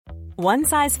One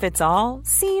size fits all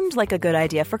seemed like a good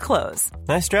idea for clothes.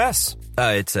 Nice dress.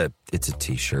 It's a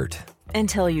t-shirt.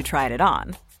 Until you tried it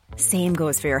on. Same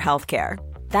goes for your healthcare.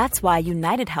 That's why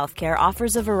United Healthcare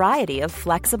offers a variety of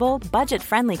flexible,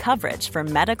 budget-friendly coverage for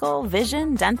medical,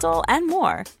 vision, dental, and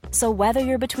more. So whether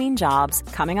you're between jobs,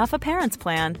 coming off a parent's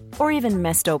plan, or even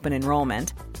missed open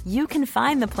enrollment, you can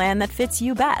find the plan that fits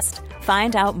you best.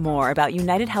 Find out more about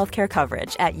United Healthcare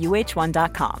coverage at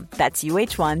uh1.com. That's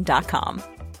uh1.com.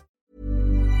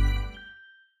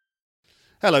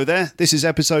 Hello there, this is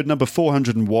episode number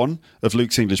 401 of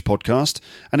Luke's English Podcast,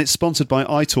 and it's sponsored by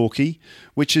italki,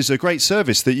 which is a great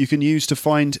service that you can use to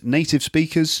find native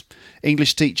speakers,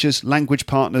 English teachers, language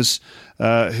partners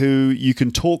who you can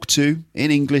talk to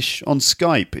in English on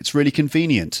Skype. It's really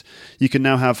convenient. You can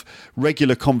now have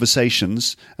regular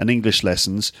conversations and English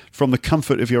lessons from the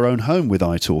comfort of your own home with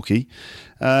italki.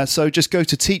 So just go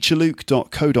to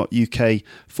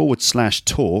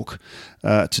teacherluke.co.uk/talk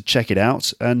to check it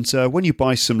out. And when you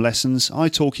buy some lessons,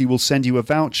 italki will send you a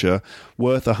voucher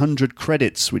worth 100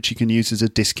 credits, which you can use as a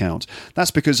discount. That's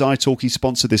because italki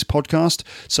sponsor this podcast,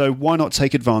 so why not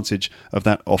take advantage of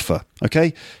that offer?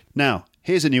 Okay, now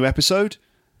here's a new episode,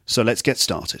 so let's get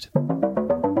started.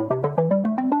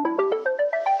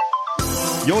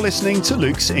 You're listening to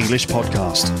Luke's English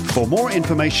Podcast. For more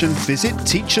information, visit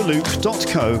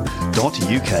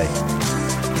teacherluke.co.uk.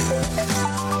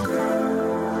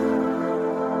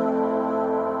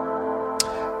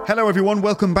 Hello everyone,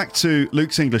 welcome back to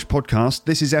Luke's English Podcast.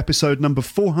 This is episode number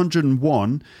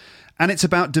 401, and it's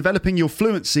about developing your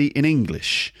fluency in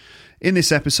English. In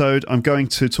this episode, I'm going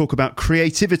to talk about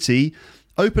creativity,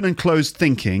 open and closed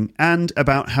thinking, and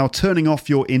about how turning off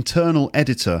your internal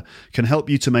editor can help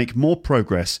you to make more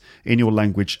progress in your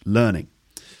language learning.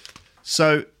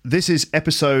 So this is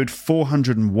episode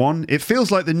 401. It feels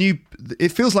like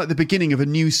the beginning of a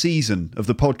new season of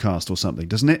the podcast or something,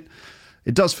 doesn't it?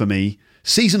 It does for me.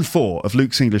 Season 4 of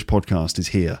Luke's English Podcast is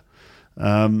here.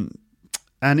 And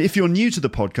if you're new to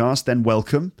the podcast, then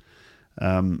welcome.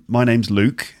 My name's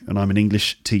Luke, and I'm an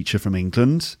English teacher from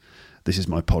England. This is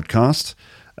my podcast.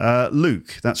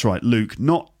 Luke, that's right, Luke,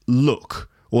 not look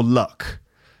or luck.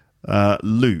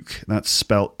 Luke, that's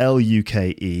spelled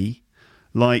L-U-K-E,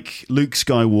 like Luke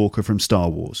Skywalker from Star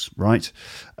Wars, right?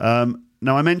 Now,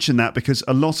 I mention that because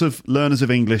a lot of learners of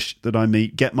English that I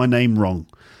meet get my name wrong.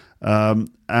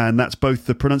 And that's both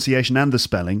the pronunciation and the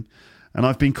spelling. And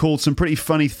I've been called some pretty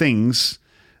funny things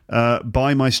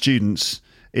by my students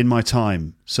in my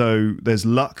time. So there's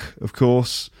luck, of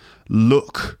course,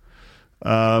 look,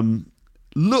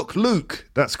 Luke,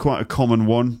 that's quite a common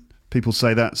one. People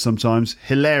say that sometimes.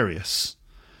 Hilarious.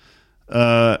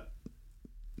 Not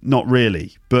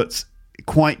really, but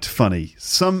quite funny.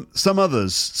 Some other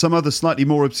slightly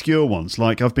more obscure ones,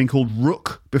 like I've been called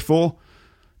Rook before.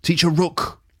 Teacher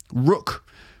Rook,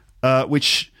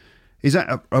 which is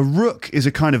a rook is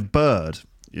a kind of bird.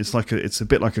 It's a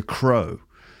bit like a crow.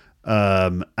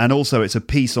 And also it's a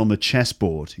piece on the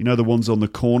chessboard. You know, the ones on the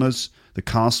corners, the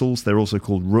castles, they're also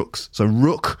called rooks. So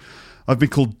rook. I've been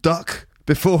called duck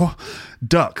before.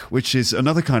 Duck, which is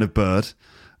another kind of bird.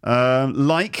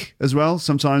 Like as well.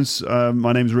 Sometimes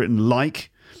my name's written like.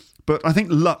 But I think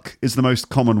luck is the most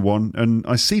common one. And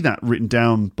I see that written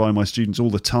down by my students all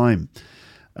the time.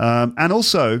 And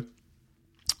also,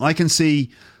 I can see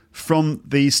from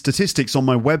the statistics on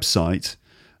my website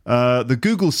the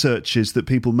Google searches that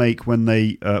people make when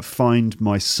they find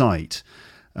my site.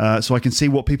 So I can see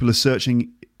what people are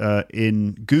searching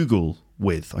in Google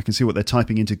with. I can see what they're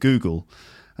typing into Google.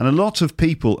 And a lot of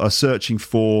people are searching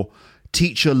for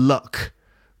teacher luck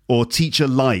or teacher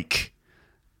like.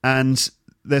 And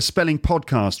they're spelling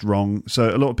podcast wrong. So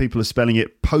a lot of people are spelling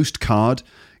it postcard.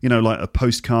 You know, like a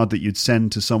postcard that you'd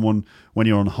send to someone when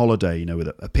you're on holiday, you know, with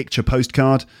a picture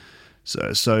postcard.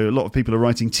 So a lot of people are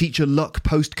writing teacher luck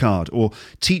postcard or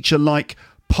teacher like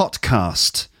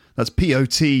podcast. That's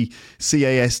P-O-T-C-A-S-T.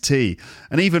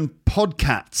 And even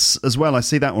podcats as well. I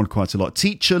see that one quite a lot.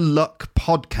 Teacher luck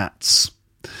podcats.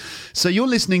 So you're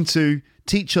listening to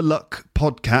Teacher Luck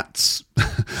Podcats.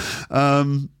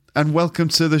 And welcome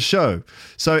to the show.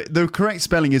 So the correct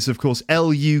spelling is, of course,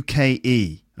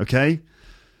 L-U-K-E. Okay?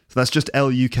 So that's just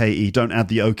L-U-K-E. Don't add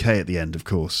the OK at the end, of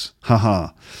course. Haha.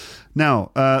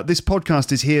 Now, this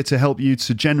podcast is here to help you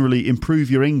to generally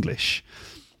improve your English,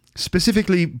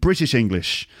 specifically British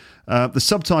English. The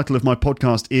subtitle of my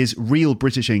podcast is Real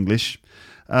British English.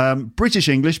 British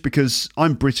English because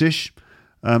I'm British.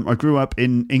 I grew up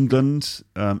in England,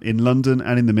 in London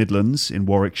and in the Midlands, in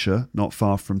Warwickshire, not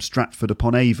far from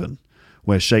Stratford-upon-Avon,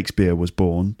 where Shakespeare was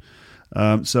born.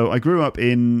 So I grew up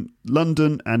in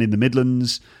London and in the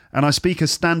Midlands, and I speak a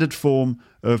standard form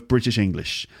of British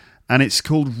English. And it's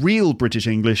called Real British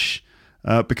English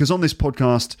because on this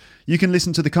podcast, you can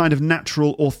listen to the kind of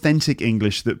natural, authentic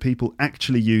English that people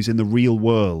actually use in the real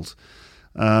world.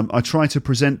 I try to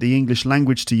present the English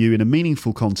language to you in a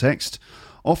meaningful context,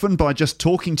 often by just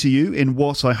talking to you in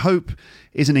what I hope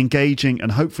is an engaging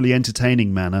and hopefully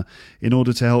entertaining manner in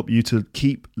order to help you to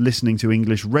keep listening to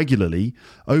English regularly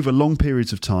over long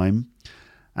periods of time.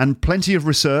 And plenty of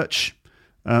research,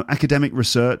 academic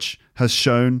research, has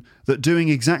shown that doing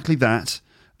exactly that,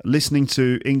 listening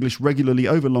to English regularly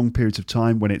over long periods of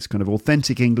time when it's kind of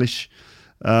authentic English,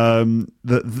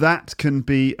 that can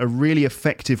be a really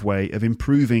effective way of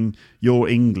improving your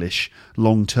English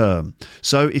long term.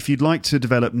 So if you'd like to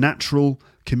develop natural,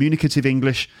 communicative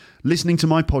English, listening to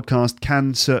my podcast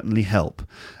can certainly help.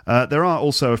 There are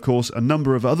also, of course, a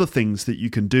number of other things that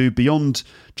you can do beyond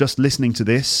just listening to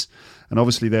this. And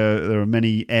obviously there are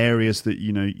many areas that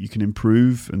you can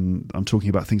improve, and I'm talking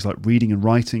about things like reading and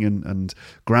writing and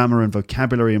grammar and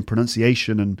vocabulary and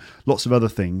pronunciation and lots of other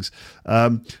things.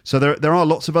 So there are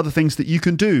lots of other things that you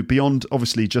can do beyond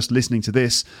obviously just listening to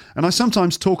this. And I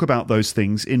sometimes talk about those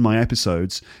things in my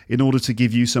episodes in order to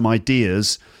give you some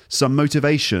ideas, some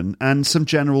motivation, and some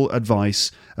general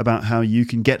advice about how you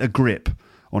can get a grip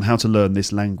on how to learn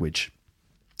this language.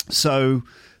 So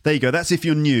there you go. That's if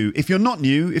you're new. If you're not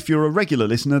new, if you're a regular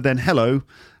listener, then hello.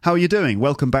 How are you doing?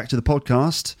 Welcome back to the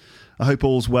podcast. I hope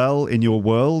all's well in your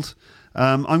world.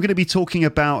 I'm going to be talking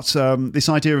about this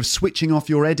idea of switching off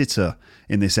your editor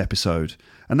in this episode.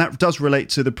 And that does relate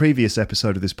to the previous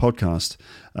episode of this podcast.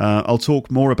 I'll talk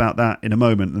more about that in a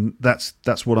moment. And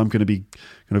that's what I'm going to be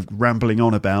kind of rambling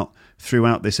on about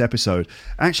throughout this episode.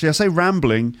 Actually, I say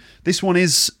rambling. This one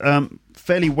is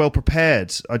fairly well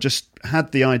prepared. I just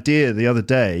had the idea the other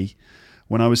day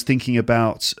when I was thinking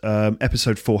about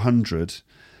episode 400.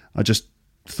 I just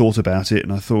thought about it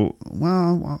and I thought,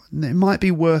 well, it might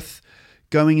be worth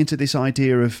going into this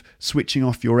idea of switching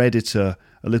off your editor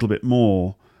a little bit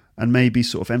more and maybe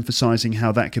sort of emphasizing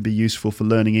how that could be useful for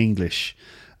learning English.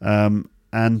 So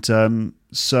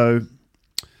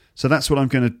that's what I'm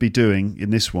going to be doing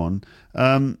in this one.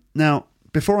 Now,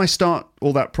 before I start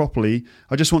all that properly,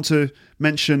 I just want to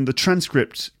mention the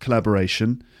transcript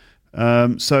collaboration.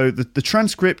 So the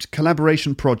transcript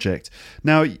collaboration project.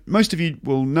 Now, most of you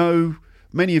will know,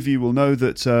 many of you will know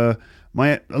that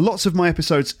lots of my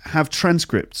episodes have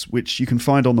transcripts, which you can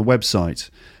find on the website.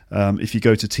 If you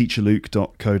go to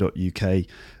teacherluke.co.uk,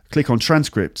 click on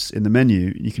transcripts in the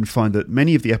menu, you can find that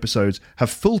many of the episodes have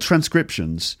full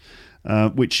transcriptions,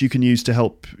 which you can use to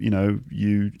help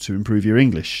you to improve your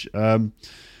English.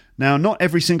 Now, not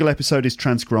every single episode is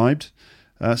transcribed.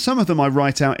 Some of them I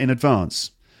write out in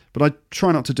advance, but I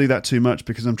try not to do that too much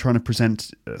because I'm trying to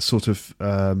present sort of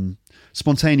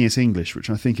spontaneous English, which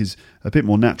I think is a bit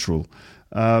more natural.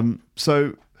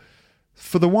 So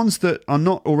for the ones that are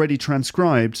not already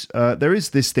transcribed, there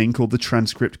is this thing called the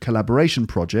Transcript Collaboration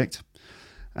Project.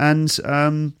 And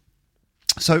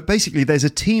so basically there's a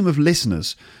team of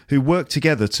listeners who work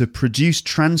together to produce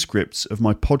transcripts of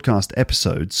my podcast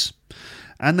episodes,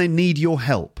 and they need your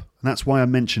help. And that's why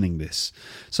I'm mentioning this.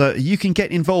 So you can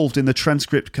get involved in the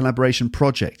Transcript Collaboration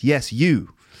Project. Yes,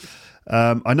 you.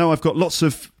 I know I've got lots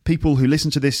of people who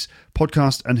listen to this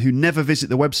podcast and who never visit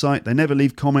the website. They never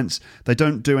leave comments. They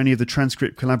don't do any of the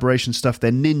transcript collaboration stuff.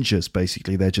 They're ninjas,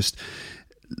 basically. They're just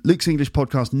Luke's English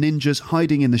Podcast ninjas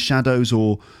hiding in the shadows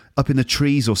or up in the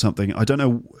trees or something. I don't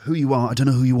know who you are. I don't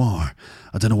know who you are.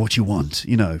 I don't know what you want.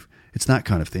 It's that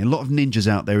kind of thing. A lot of ninjas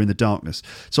out there in the darkness.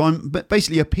 So I'm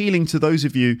basically appealing to those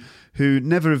of you who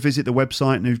never visit the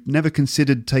website and who've never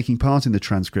considered taking part in the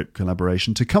transcript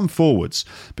collaboration to come forwards,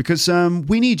 because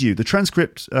we need you. The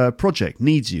transcript project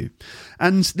needs you.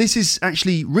 And this is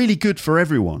actually really good for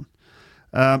everyone.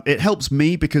 It helps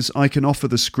me because I can offer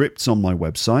the scripts on my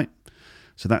website.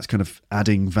 So that's kind of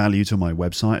adding value to my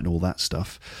website and all that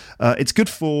stuff. It's good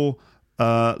for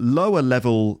lower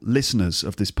level listeners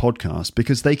of this podcast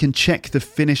because they can check the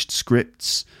finished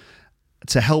scripts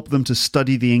to help them to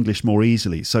study the English more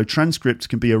easily. So transcripts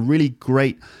can be a really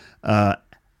great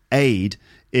aid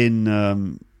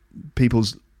in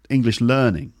people's English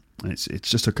learning. It's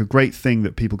just a great thing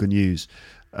that people can use.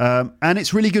 And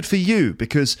it's really good for you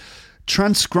because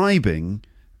transcribing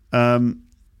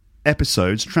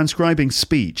episodes, transcribing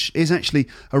speech is actually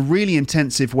a really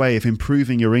intensive way of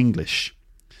improving your English.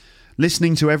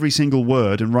 Listening to every single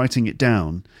word and writing it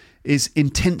down is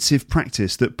intensive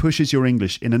practice that pushes your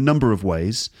English in a number of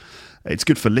ways. It's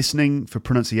good for listening, for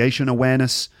pronunciation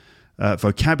awareness,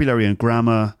 vocabulary and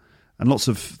grammar, and lots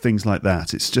of things like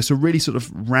that. It's just a really sort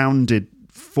of rounded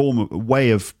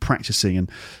way of practicing and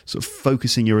sort of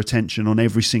focusing your attention on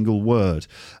every single word.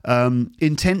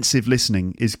 Intensive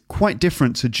listening is quite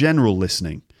different to general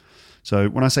listening. So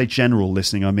when I say general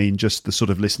listening, I mean just the sort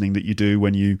of listening that you do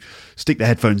when you stick the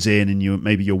headphones in and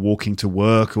maybe you're walking to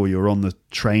work, or you're on the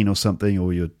train or something,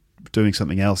 or you're doing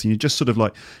something else, and you're just sort of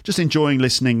like just enjoying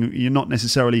listening. You're not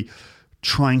necessarily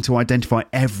trying to identify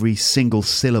every single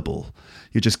syllable.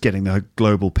 You're just getting the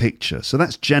global picture. So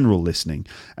that's general listening.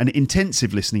 And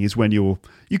intensive listening is when you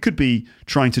could be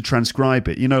trying to transcribe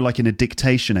it, like in a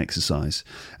dictation exercise,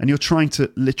 and you're trying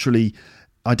to literally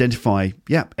identify,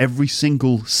 every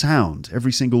single sound,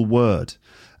 every single word,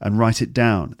 and write it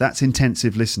down. That's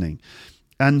intensive listening.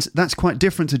 And that's quite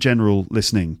different to general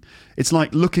listening. It's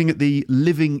like looking at the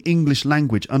living English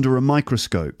language under a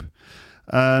microscope.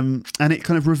 And it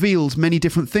kind of reveals many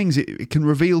different things. It can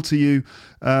reveal to you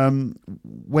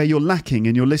where you're lacking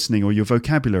in your listening or your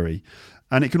vocabulary.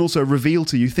 And it can also reveal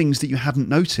to you things that you hadn't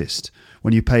noticed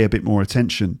when you pay a bit more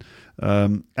attention.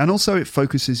 And also it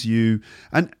focuses you.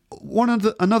 And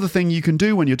another thing you can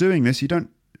do when you're doing this, you don't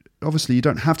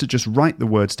have to just write the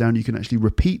words down. You can actually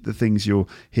repeat the things you're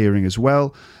hearing as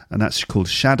well. And that's called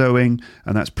shadowing.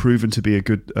 And that's proven to be a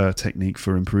good technique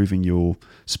for improving your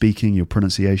speaking, your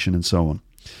pronunciation, and so on.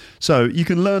 So you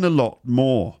can learn a lot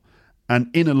more and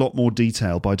in a lot more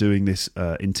detail by doing this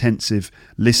intensive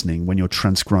listening when you're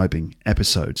transcribing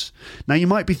episodes. Now, you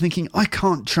might be thinking, I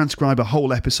can't transcribe a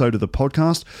whole episode of the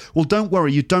podcast. Well, don't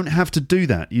worry, you don't have to do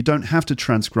that. You don't have to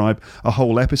transcribe a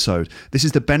whole episode. This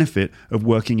is the benefit of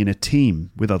working in a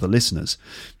team with other listeners.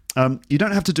 You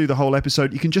don't have to do the whole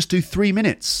episode. You can just do 3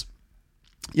 minutes.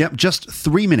 Yep, just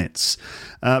 3 minutes,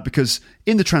 because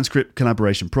in the Transcript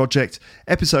Collaboration Project,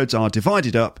 episodes are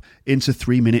divided up into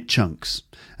 3-minute chunks,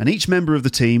 and each member of the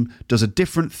team does a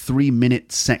different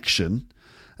 3-minute section,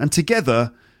 and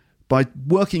together, by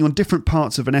working on different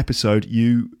parts of an episode,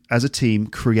 you, as a team,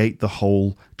 create the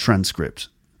whole transcript.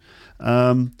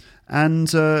 And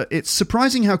it's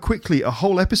surprising how quickly a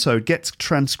whole episode gets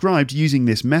transcribed using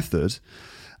this method.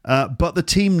 But the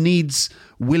team needs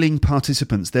willing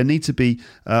participants. There need to be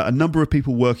a number of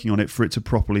people working on it for it to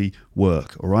properly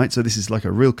work. All right. So this is like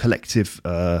a real collective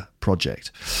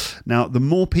project. Now, the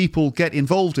more people get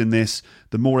involved in this,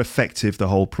 the more effective the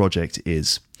whole project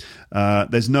is.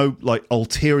 There's no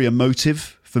ulterior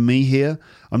motive for me here.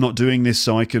 I'm not doing this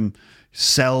so I can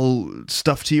sell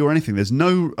stuff to you or anything. There's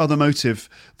no other motive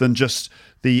than just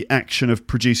the action of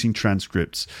producing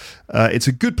transcripts. It's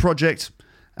a good project.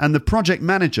 And the project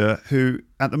manager, who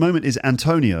at the moment is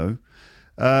Antonio,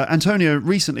 Antonio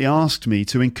recently asked me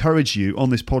to encourage you on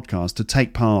this podcast to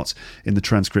take part in the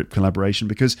transcript collaboration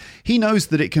because he knows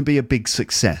that it can be a big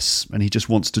success and he just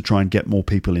wants to try and get more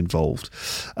people involved.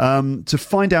 To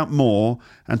find out more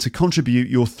and to contribute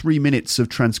your 3 minutes of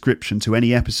transcription to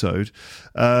any episode,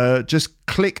 just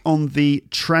click on the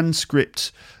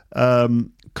transcript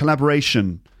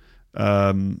collaboration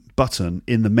button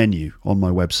in the menu on my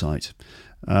website.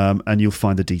 And you'll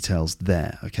find the details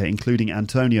there, okay, including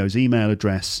Antonio's email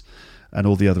address and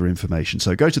all the other information.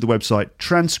 So go to the website,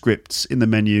 transcripts in the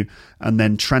menu, and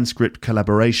then transcript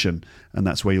collaboration, and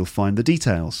that's where you'll find the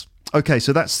details. Okay,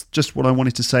 so that's just what I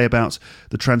wanted to say about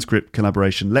the transcript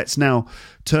collaboration. Let's now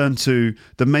turn to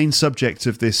the main subject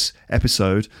of this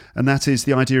episode, and that is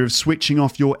the idea of switching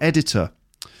off your editor.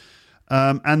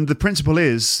 And the principle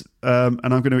is, and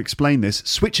I'm going to explain this,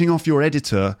 switching off your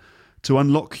editor to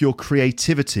unlock your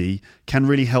creativity can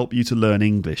really help you to learn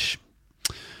English.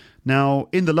 Now,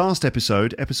 in the last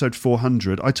episode, episode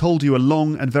 400, I told you a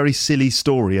long and very silly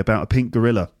story about a pink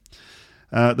gorilla.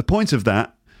 The point of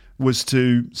that was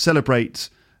to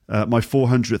celebrate my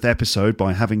 400th episode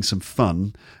by having some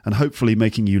fun and hopefully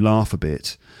making you laugh a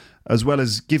bit, as well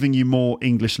as giving you more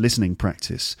English listening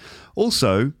practice.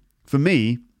 Also, for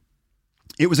me,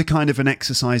 it was a kind of an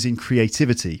exercise in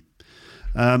creativity.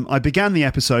 I began the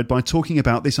episode by talking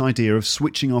about this idea of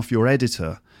switching off your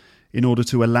editor in order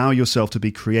to allow yourself to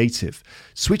be creative.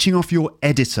 Switching off your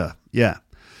editor, yeah.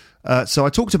 So I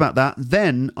talked about that.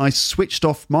 Then I switched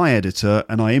off my editor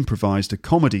and I improvised a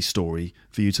comedy story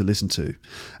for you to listen to.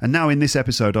 And now in this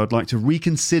episode, I'd like to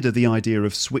reconsider the idea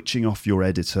of switching off your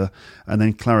editor and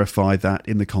then clarify that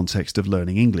in the context of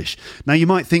learning English. Now you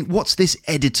might think, what's this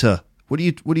editor? What are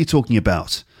you talking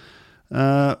about?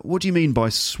 What do you mean by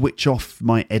switch off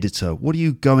my editor? What are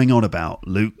you going on about,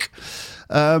 Luke?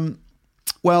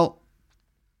 Well,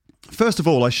 first of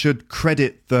all, I should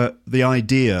credit the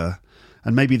idea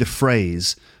and maybe the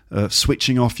phrase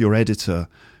switching off your editor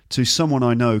to someone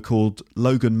I know called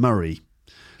Logan Murray.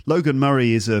 Logan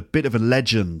Murray is a bit of a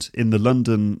legend in the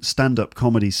London stand-up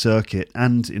comedy circuit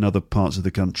and in other parts of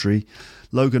the country.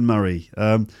 Logan Murray.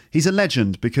 He's a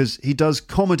legend because he does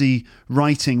comedy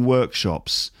writing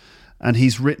workshops, and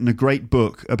he's written a great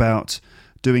book about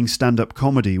doing stand-up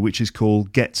comedy, which is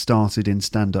called Get Started in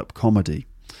Stand-Up Comedy.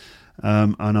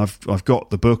 And I've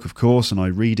got the book, of course, and I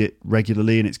read it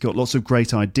regularly, and it's got lots of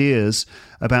great ideas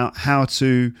about how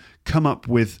to come up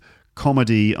with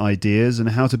comedy ideas and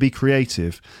how to be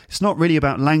creative. It's not really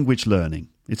about language learning.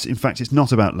 In fact, it's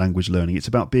not about language learning. It's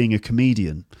about being a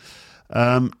comedian.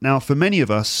 Now, for many of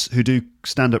us who do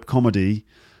stand-up comedy,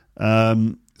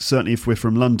 certainly if we're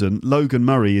from London, Logan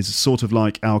Murray is sort of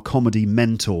like our comedy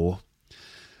mentor.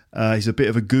 He's a bit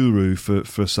of a guru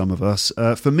for some of us.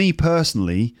 For me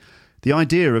personally, the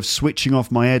idea of switching off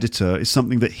my editor is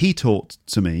something that he taught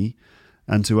to me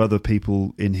and to other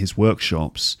people in his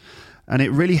workshops. And it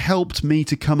really helped me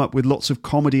to come up with lots of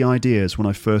comedy ideas when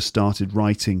I first started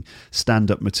writing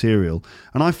stand-up material.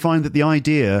 And I find that the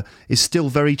idea is still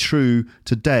very true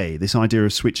today, this idea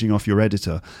of switching off your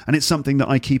editor. And it's something that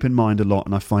I keep in mind a lot,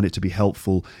 and I find it to be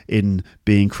helpful in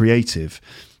being creative.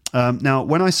 Now,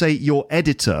 when I say your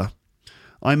editor,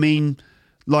 I mean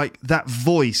like that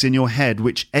voice in your head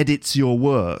which edits your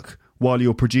work while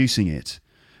you're producing it.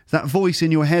 That voice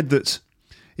in your head that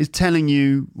is telling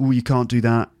you, oh, you can't do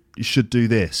that, you should do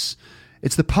this.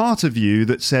 It's the part of you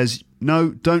that says, no,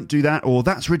 don't do that, or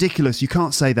that's ridiculous, you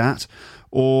can't say that,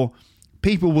 or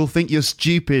people will think you're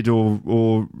stupid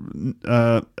or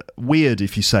weird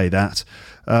if you say that,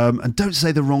 and don't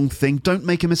say the wrong thing, don't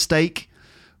make a mistake.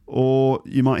 Or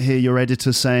you might hear your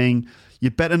editor saying, you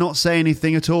better not say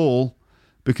anything at all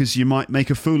because you might make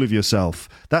a fool of yourself.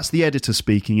 That's the editor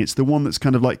speaking. It's the one that's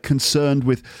kind of like concerned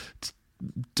with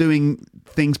doing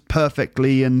things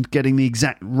perfectly and getting the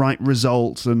exact right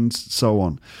result and so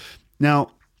on.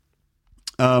 Now,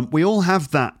 we all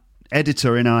have that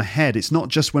editor in our head. It's not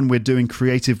just when we're doing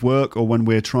creative work or when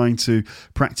we're trying to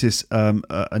practice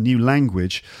a new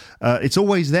language. It's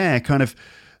always there, kind of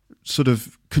sort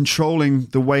of controlling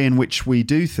the way in which we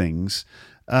do things.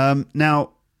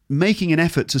 Now, making an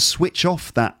effort to switch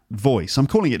off that voice, I'm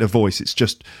calling it a voice, it's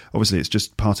just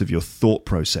part of your thought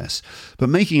process, but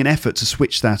making an effort to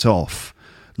switch that off,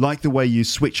 like the way you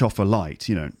switch off a light,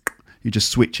 you just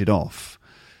switch it off,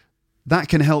 that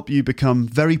can help you become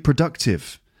very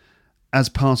productive as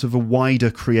part of a wider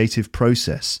creative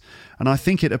process. And I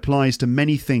think it applies to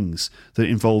many things that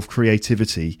involve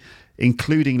creativity,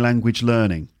 including language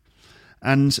learning.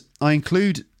 And I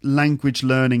include language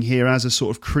learning here as a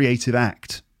sort of creative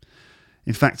act.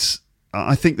 In fact,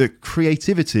 I think that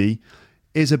creativity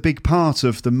is a big part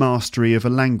of the mastery of a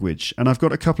language. And I've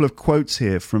got a couple of quotes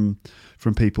here from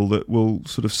people that will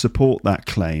sort of support that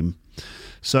claim.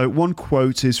 So one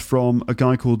quote is from a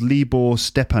guy called Libor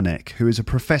Stepanek, who is a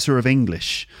professor of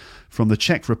English from the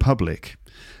Czech Republic.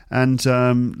 And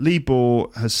Libor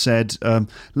has said,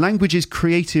 language is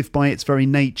creative by its very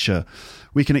nature.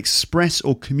 We can express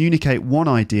or communicate one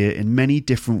idea in many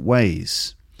different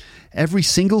ways. Every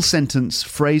single sentence,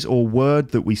 phrase or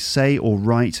word that we say or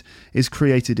write is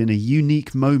created in a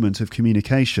unique moment of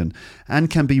communication and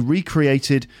can be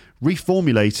recreated,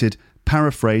 reformulated,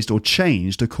 paraphrased or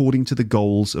changed according to the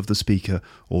goals of the speaker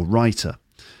or writer.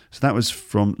 So that was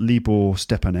from Libor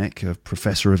Stepanek, a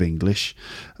professor of English.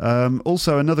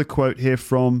 Also another quote here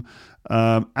from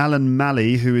Alan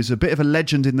Malley, who is a bit of a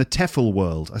legend in the TEFL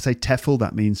world. I say TEFL,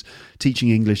 that means teaching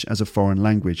English as a foreign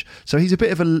language. So he's a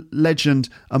bit of a legend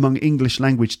among English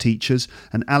language teachers,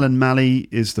 and Alan Malley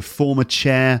is the former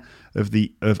chair of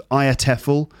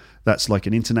IATEFL. That's like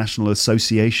an international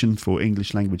association for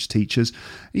English language teachers.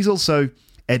 He's also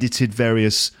edited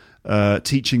various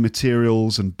teaching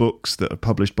materials and books that are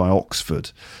published by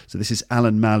Oxford. So this is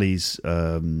Alan Malley's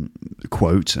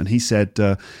quote, and he said,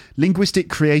 linguistic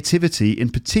creativity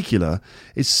in particular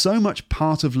is so much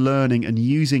part of learning and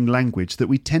using language that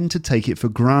we tend to take it for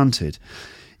granted.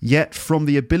 Yet from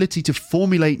the ability to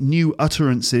formulate new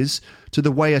utterances, to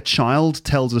the way a child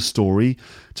tells a story,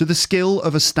 to the skill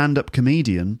of a stand-up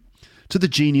comedian, to the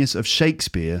genius of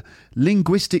Shakespeare,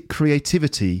 linguistic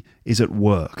creativity is at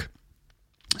work.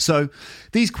 So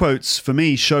these quotes, for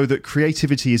me, show that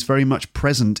creativity is very much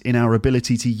present in our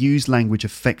ability to use language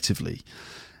effectively.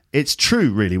 It's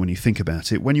true, really, when you think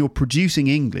about it. When you're producing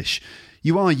English,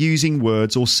 you are using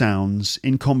words or sounds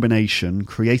in combination,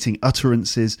 creating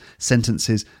utterances,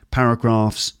 sentences,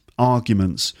 paragraphs,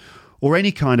 arguments, or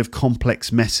any kind of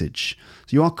complex message.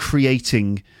 So you are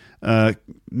creating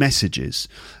messages.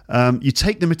 You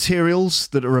take the materials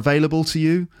that are available to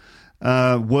you,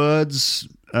 words,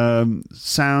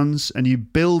 sounds, and you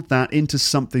build that into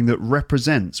something that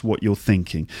represents what you're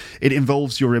thinking. It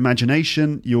involves your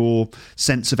imagination, your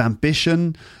sense of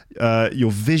ambition,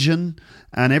 your vision,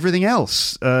 and everything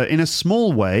else. In a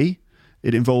small way,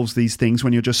 it involves these things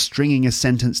when you're just stringing a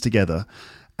sentence together,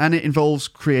 and it involves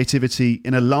creativity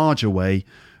in a larger way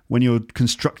when you're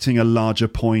constructing a larger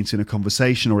point in a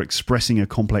conversation or expressing a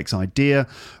complex idea,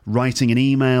 writing an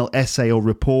email, essay or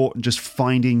report, and just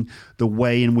finding the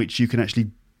way in which you can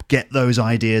actually get those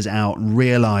ideas out and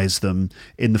realize them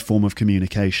in the form of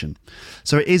communication.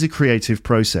 So it is a creative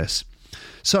process.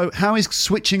 So how is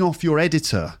switching off your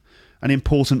editor an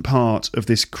important part of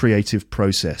this creative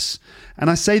process? And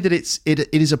I say that it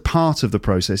is a part of the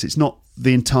process. It's not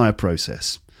the entire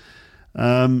process.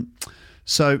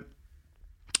 So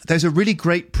there's a really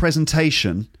great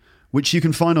presentation which you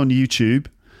can find on YouTube.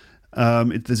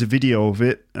 There's a video of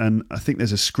it, and I think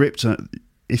there's a script.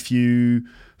 If you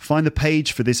find the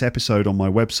page for this episode on my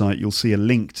website, you'll see a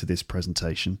link to this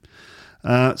presentation.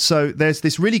 So there's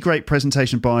this really great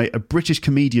presentation by a British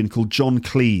comedian called John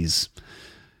Cleese.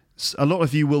 A lot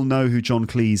of you will know who John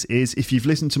Cleese is. If you've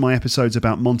listened to my episodes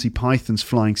about Monty Python's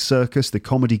Flying Circus, the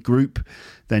comedy group,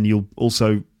 then you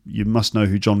must know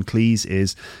who John Cleese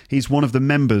is. He's one of the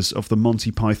members of the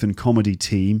Monty Python comedy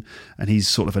team, and he's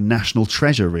sort of a national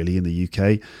treasure, really, in the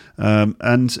UK.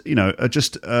 And, you know,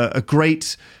 just a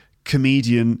great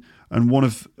comedian and one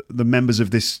of the members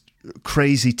of this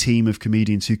crazy team of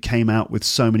comedians who came out with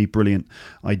so many brilliant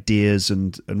ideas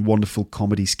and wonderful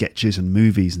comedy sketches and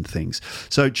movies and things.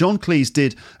 So John Cleese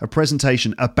did a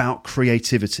presentation about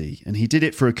creativity, and he did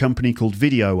it for a company called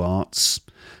Video Arts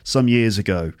some years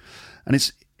ago. And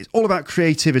it's all about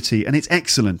creativity, and it's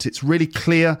excellent. It's really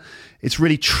clear, it's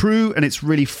really true, and it's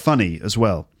really funny as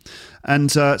well.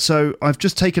 And so I've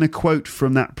just taken a quote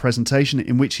from that presentation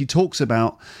in which he talks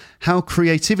about how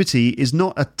creativity is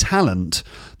not a talent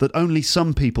that only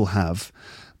some people have,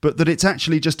 but that it's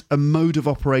actually just a mode of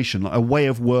operation, like a way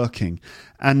of working.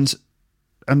 And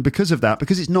because of that,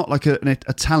 because it's not like a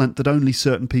talent that only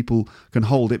certain people can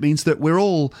hold, it means that we're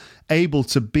all able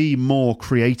to be more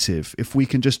creative if we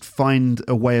can just find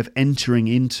a way of entering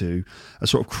into a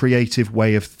sort of creative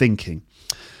way of thinking.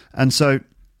 And so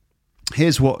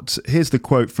here's the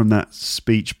quote from that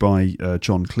speech by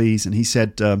John Cleese, and he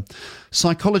said,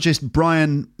 psychologist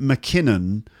Brian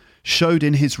McKinnon showed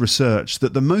in his research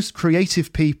that the most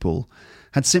creative people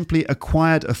had simply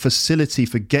acquired a facility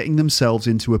for getting themselves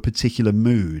into a particular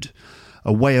mood,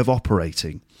 a way of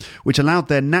operating, which allowed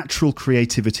their natural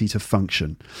creativity to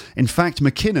function. In fact,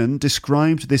 McKinnon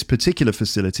described this particular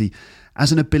facility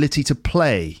as an ability to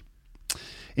play.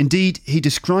 Indeed, he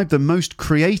described the most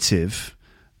creative,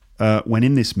 when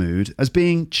in this mood, as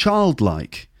being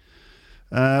childlike,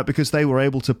 because they were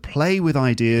able to play with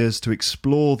ideas, to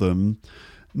explore them,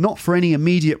 not for any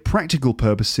immediate practical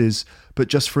purposes, but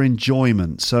just for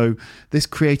enjoyment. So this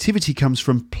creativity comes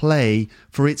from play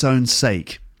for its own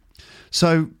sake.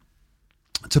 So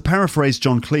to paraphrase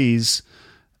John Cleese,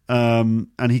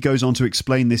 and he goes on to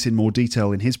explain this in more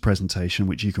detail in his presentation,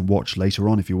 which you can watch later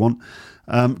on if you want,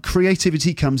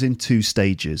 creativity comes in two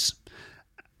stages.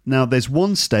 Now, there's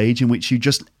one stage in which you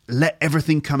just let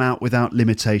everything come out without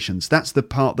limitations. That's the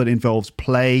part that involves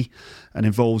play and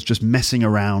involves just messing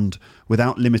around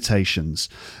without limitations.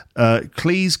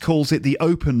 Cleese calls it the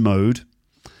open mode,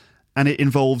 and it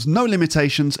involves no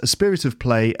limitations, a spirit of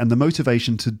play, and the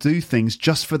motivation to do things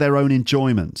just for their own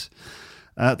enjoyment.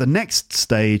 The next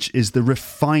stage is the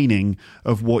refining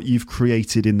of what you've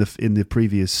created in the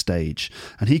previous stage.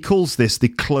 And he calls this the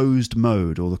closed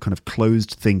mode, or the kind of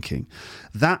closed thinking.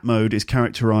 That mode is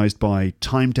characterized by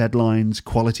time deadlines,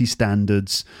 quality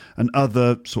standards, and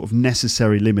other sort of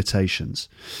necessary limitations.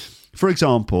 For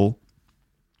example,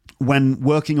 when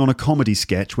working on a comedy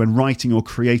sketch, when writing or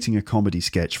creating a comedy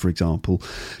sketch, for example,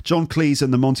 John Cleese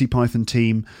and the Monty Python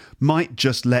team might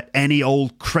just let any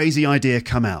old crazy idea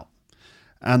come out.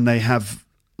 And they have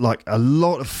like a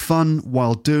lot of fun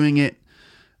while doing it.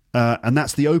 And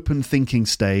that's the open thinking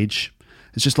stage.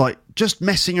 It's just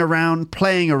messing around,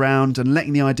 playing around and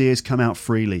letting the ideas come out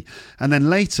freely. And then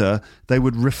later they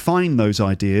would refine those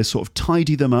ideas, sort of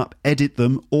tidy them up, edit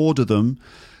them, order them,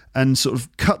 and sort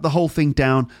of cut the whole thing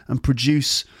down and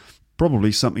produce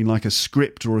probably something like a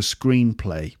script or a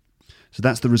screenplay. So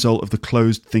that's the result of the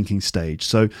closed thinking stage.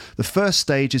 So the first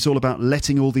stage is all about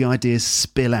letting all the ideas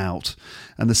spill out.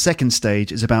 And the second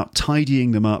stage is about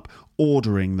tidying them up,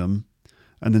 ordering them,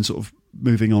 and then sort of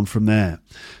moving on from there.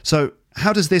 So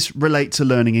how does this relate to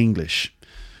learning English?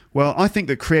 Well, I think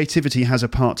that creativity has a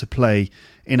part to play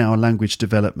in our language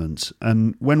development.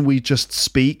 And when we just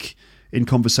speak in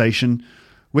conversation,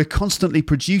 we're constantly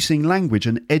producing language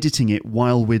and editing it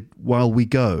while we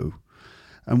go.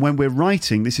 And when we're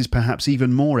writing, this is perhaps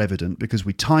even more evident because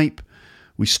we type,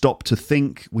 we stop to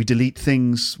think, we delete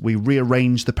things, we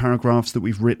rearrange the paragraphs that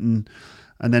we've written,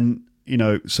 and then,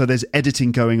 so there's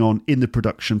editing going on in the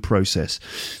production process.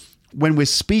 When we're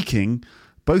speaking,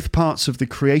 both parts of the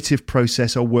creative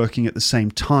process are working at the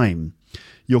same time.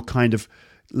 You're kind of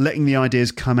letting the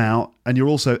ideas come out, and you're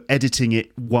also editing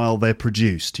it while they're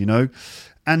produced,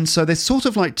 And so there's sort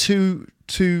of like two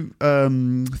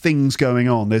things going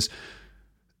on. There's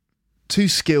two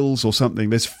skills or something.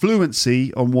 There's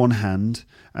fluency on one hand,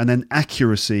 and then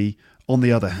accuracy on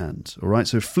the other hand. All right,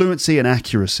 so fluency and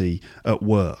accuracy at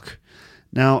work.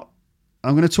 Now,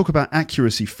 I'm going to talk about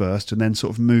accuracy first, and then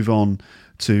sort of move on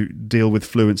to deal with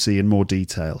fluency in more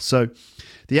detail. So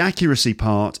the accuracy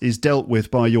part is dealt with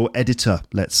by your editor,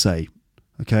 let's say.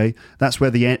 Okay, that's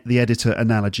where the editor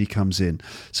analogy comes in.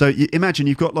 So imagine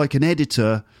you've got like an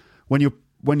editor when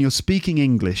you're speaking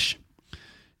English.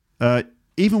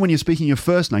 Even when you're speaking your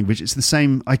first language, it's the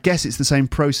same. I guess it's the same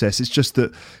process. It's just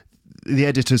that the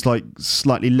editor's like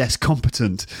slightly less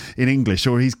competent in English,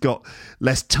 or he's got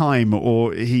less time,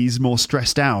 or he's more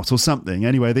stressed out, or something.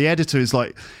 Anyway, the editor is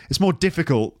like, it's more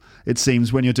difficult, it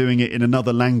seems, when you're doing it in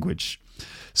another language.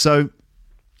 So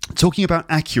talking about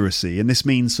accuracy, and this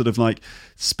means sort of like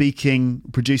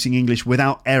producing English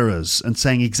without errors and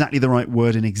saying exactly the right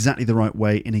word in exactly the right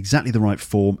way, in exactly the right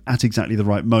form, at exactly the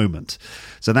right moment.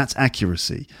 So that's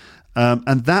accuracy.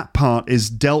 And that part is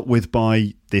dealt with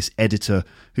by this editor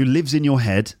who lives in your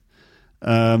head.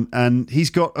 And he's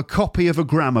got a copy of a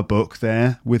grammar book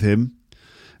there with him.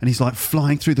 And he's like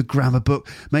flying through the grammar book.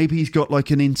 Maybe he's got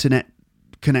like an internet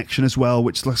connection as well,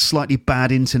 which is like a slightly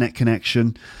bad internet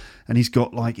connection. And he's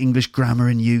got like English grammar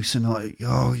in use, and like,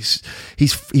 he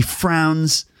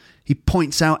frowns, he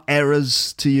points out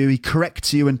errors to you, he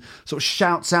corrects you, and sort of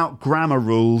shouts out grammar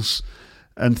rules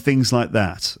and things like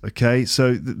that. Okay,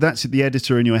 so that's the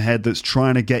editor in your head that's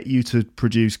trying to get you to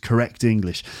produce correct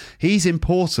English. He's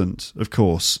important, of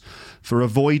course, for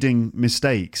avoiding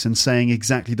mistakes and saying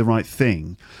exactly the right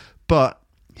thing, but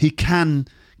he can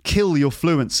kill your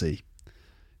fluency.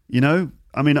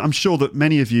 I mean, I'm sure that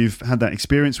many of you've had that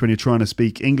experience when you're trying to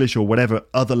speak English or whatever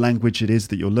other language it is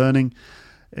that you're learning.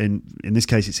 In this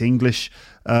case, it's English.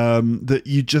 That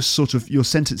you just sort of, your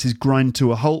sentences grind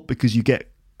to a halt because you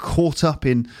get caught up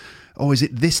in, is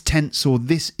it this tense or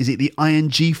this? Is it the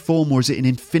ing form or is it an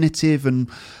infinitive? And,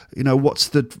 what's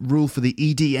the rule for the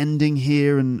ed ending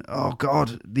here? And, oh,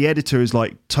 God, the editor is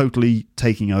like totally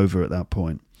taking over at that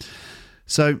point.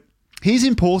 So he's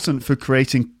important for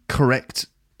creating correct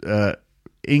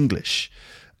English,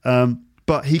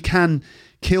 but he can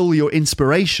kill your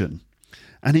inspiration,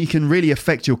 and he can really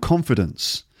affect your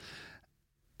confidence.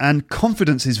 And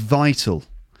confidence is vital,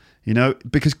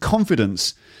 because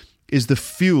confidence is the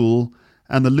fuel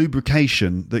and the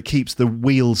lubrication that keeps the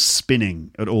wheels spinning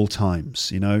at all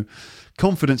times.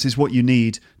 Confidence is what you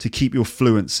need to keep your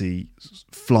fluency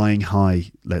flying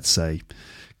high, let's say.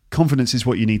 Confidence is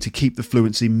what you need to keep the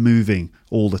fluency moving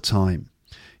all the time.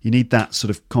 You need that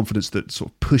sort of confidence that sort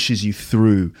of pushes you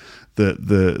through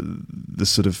the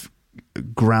sort of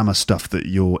grammar stuff that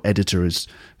your editor is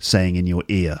saying in your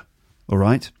ear. All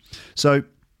right? So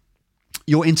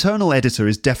your internal editor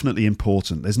is definitely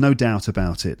important. There's no doubt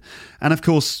about it. And of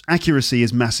course, accuracy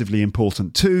is massively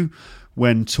important too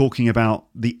when talking about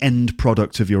the end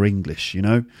product of your English,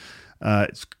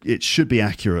 it should be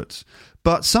accurate.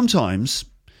 But sometimes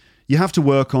you have to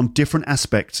work on different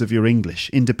aspects of your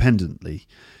English independently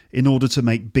in order to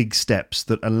make big steps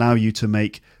that allow you to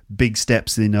make big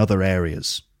steps in other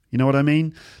areas. You know what I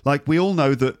mean? Like, we all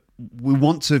know that we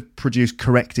want to produce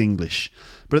correct English,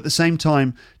 but at the same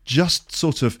time, just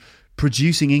sort of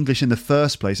producing English in the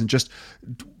first place and just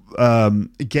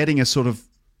getting a sort of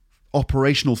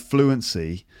operational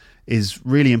fluency is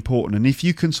really important. And if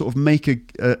you can sort of make you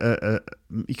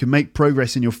can make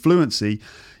progress in your fluency,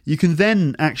 you can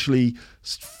then actually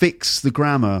fix the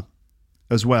grammar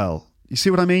as well. You see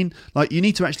what I mean? Like, you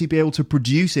need to actually be able to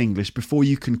produce English before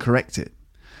you can correct it.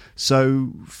 So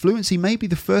fluency may be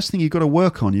the first thing you've got to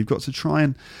work on. You've got to try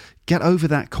and get over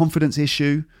that confidence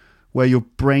issue where your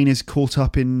brain is caught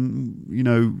up in,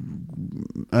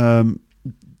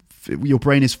 your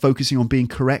brain is focusing on being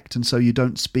correct, and so you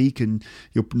don't speak and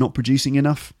you're not producing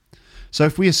enough. So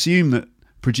if we assume that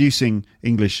producing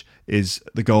English is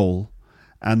the goal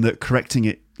and that correcting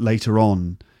it later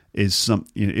on is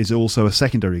also a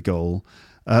secondary goal,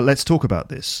 let's talk about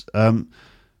this. All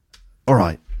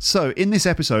right. So in this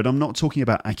episode, I'm not talking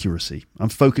about accuracy. I'm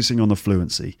focusing on the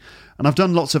fluency. And I've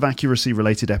done lots of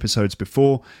accuracy-related episodes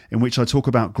before in which I talk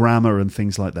about grammar and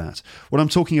things like that. What I'm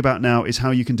talking about now is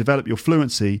how you can develop your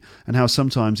fluency and how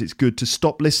sometimes it's good to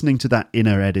stop listening to that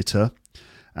inner editor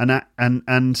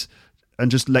and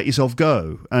just let yourself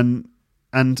go.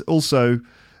 And also,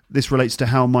 this relates to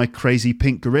how my crazy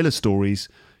pink gorilla stories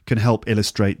can help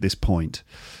illustrate this point.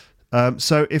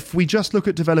 So if we just look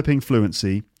at developing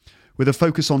fluency, with a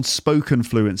focus on spoken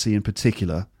fluency in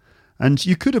particular, and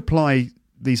you could apply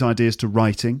these ideas to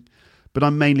writing, but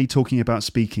I'm mainly talking about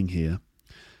speaking here.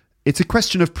 It's a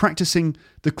question of practicing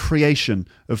the creation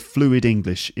of fluid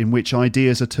English in which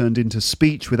ideas are turned into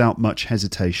speech without much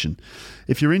hesitation.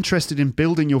 If you're interested in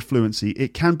building your fluency,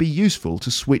 it can be useful to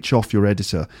switch off your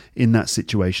editor in that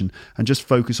situation and just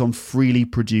focus on freely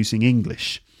producing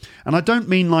English. And I don't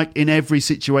mean like in every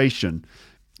situation.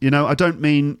 I don't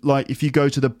mean like if you go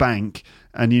to the bank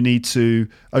and you need to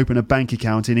open a bank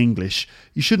account in English,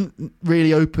 you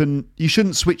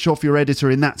shouldn't switch off your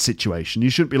editor in that situation. You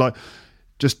shouldn't be like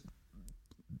just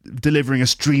delivering a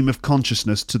stream of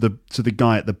consciousness to the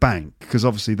guy at the bank, because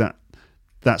obviously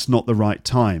that's not the right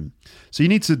time. So you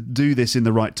need to do this in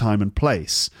the right time and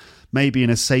place, maybe in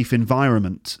a safe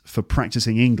environment for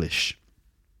practicing English.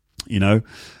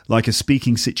 Like a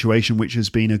speaking situation which has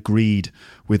been agreed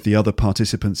with the other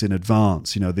participants in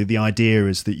advance. The idea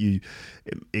is that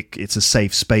it's a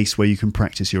safe space where you can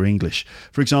practice your English.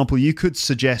 For example, you could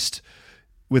suggest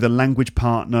with a language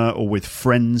partner or with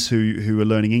friends who are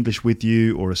learning English with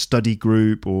you, or a study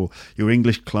group or your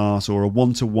English class, or a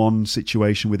one-to-one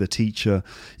situation with a teacher,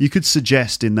 you could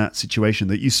suggest in that situation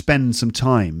that you spend some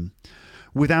time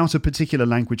without a particular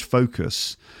language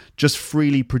focus, just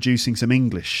freely producing some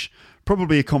English,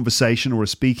 probably a conversation or a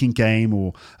speaking game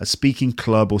or a speaking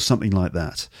club or something like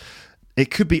that.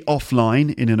 It could be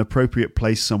offline in an appropriate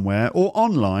place somewhere, or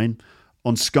online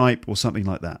on Skype or something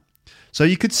like that. So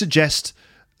you could suggest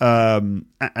an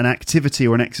activity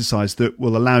or an exercise that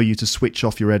will allow you to switch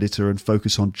off your editor and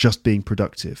focus on just being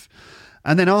productive.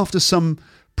 And then after some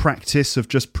practice of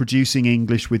just producing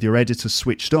English with your editor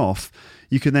switched off,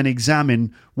 you can then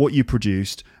examine what you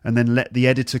produced and then let the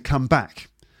editor come back.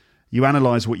 You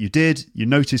analyse what you did, you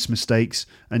notice mistakes,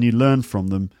 and you learn from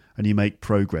them, and you make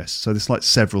progress. So there's like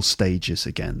several stages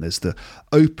again. There's the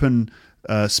open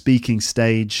speaking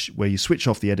stage where you switch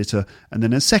off the editor, and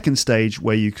then a second stage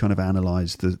where you kind of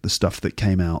analyse the stuff that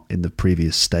came out in the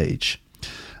previous stage.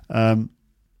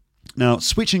 Now,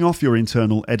 switching off your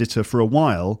internal editor for a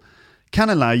while can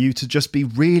allow you to just be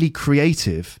really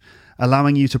creative,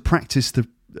 allowing you to practice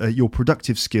your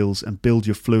productive skills and build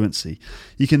your fluency.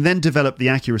 You can then develop the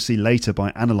accuracy later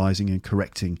by analysing and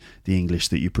correcting the English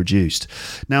that you produced.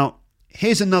 Now,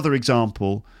 here's another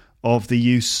example of the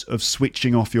use of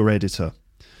switching off your editor.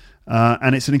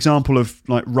 And it's an example of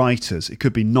like writers. It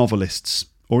could be novelists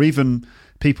or even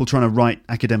people trying to write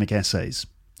academic essays.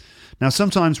 Now,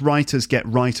 sometimes writers get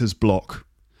writer's block.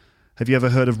 Have you ever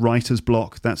heard of writer's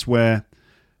block? That's where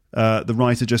the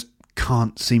writer just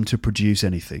can't seem to produce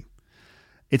anything.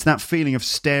 It's that feeling of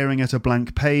staring at a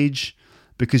blank page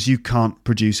because you can't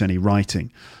produce any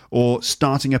writing, or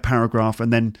starting a paragraph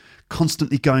and then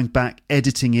constantly going back,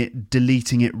 editing it,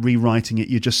 deleting it, rewriting it.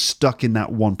 You're just stuck in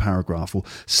that one paragraph, or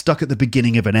stuck at the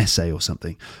beginning of an essay or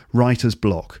something. Writer's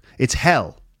block. It's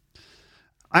hell.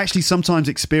 I actually sometimes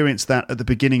experience that at the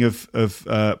beginning of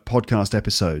podcast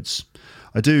episodes.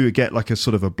 I do get like a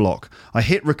sort of a block. I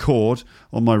hit record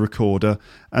on my recorder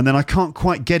and then I can't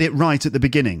quite get it right at the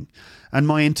beginning. And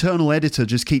my internal editor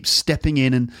just keeps stepping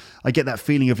in, and I get that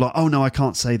feeling of like, oh no, I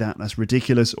can't say that. That's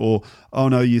ridiculous. Or, oh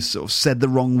no, you sort of said the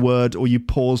wrong word, or you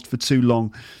paused for too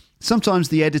long. Sometimes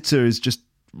the editor is just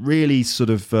really sort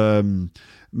of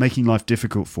making life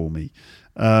difficult for me.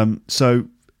 So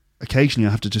occasionally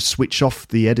I have to just switch off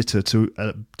the editor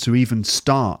to even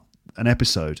start an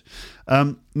episode.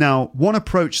 Now, one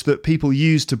approach that people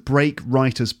use to break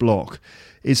writer's block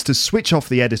is to switch off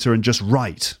the editor and just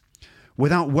write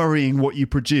without worrying what you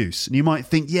produce. And you might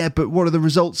think, yeah, but what are the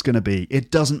results going to be? It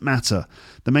doesn't matter.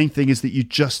 The main thing is that you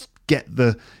just get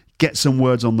some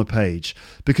words on the page,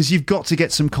 because you've got to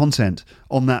get some content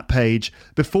on that page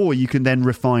before you can then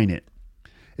refine it.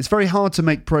 It's very hard to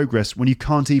make progress when you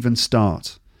can't even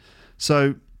start.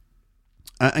 So,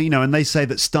 and they say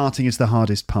that starting is the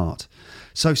hardest part.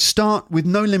 So start with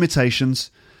no limitations.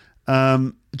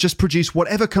 Just produce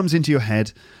whatever comes into your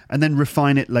head and then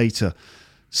refine it later.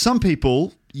 Some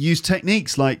people use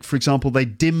techniques like, for example, they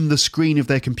dim the screen of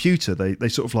their computer. They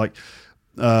sort of like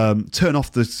turn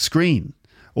off the screen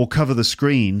or cover the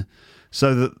screen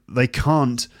so that they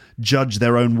can't judge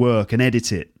their own work and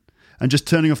edit it. And just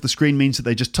turning off the screen means that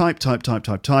they just type,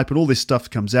 and all this stuff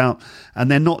comes out, and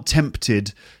they're not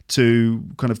tempted to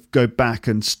kind of go back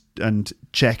and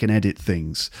check and edit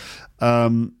things.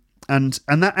 And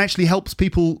that actually helps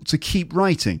people to keep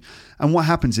writing. And what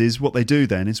happens is, what they do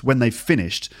then is, when they've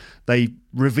finished, they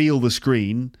reveal the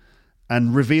screen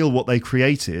and reveal what they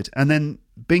created, and then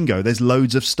bingo, there's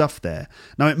loads of stuff there.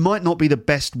 Now, it might not be the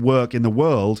best work in the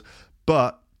world,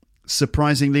 but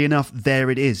surprisingly enough, there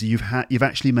it is. You've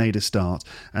actually made a start,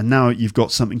 and now you've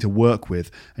got something to work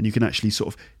with, and you can actually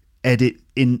sort of edit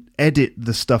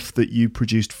the stuff that you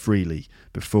produced freely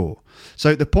before.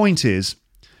 So the point is,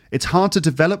 it's hard to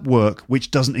develop work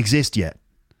which doesn't exist yet,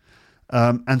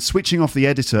 and switching off the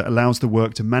editor allows the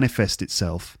work to manifest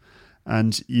itself,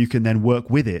 and you can then work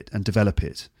with it and develop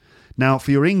it. Now,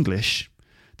 for your English,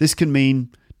 this can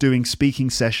mean doing speaking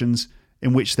sessions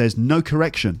in which there's no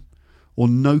correction or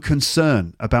no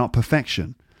concern about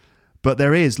perfection, but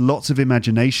there is lots of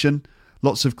imagination,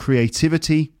 lots of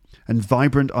creativity, and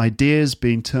vibrant ideas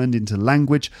being turned into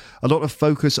language, a lot of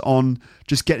focus on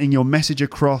just getting your message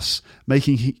across,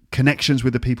 making connections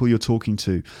with the people you're talking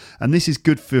to. And this is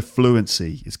good for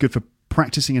fluency. It's good for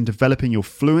practicing and developing your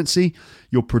fluency,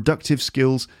 your productive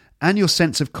skills, and your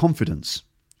sense of confidence.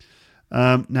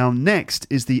 Now, next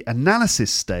is the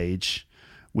analysis stage,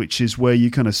 which is where you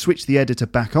kind of switch the editor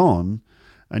back on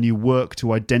and you work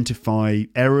to identify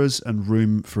errors and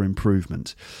room for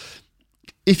improvement.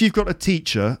 If you've got a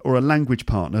teacher or a language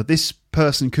partner, this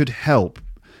person could help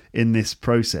in this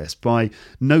process by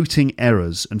noting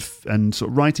errors and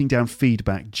sort of writing down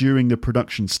feedback during the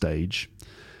production stage.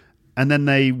 And then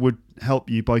they would help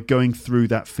you by going through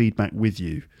that feedback with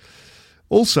you.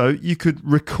 Also, you could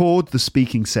record the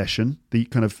speaking session,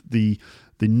 the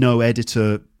no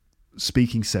editor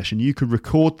speaking session. You could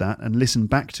record that and listen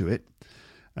back to it.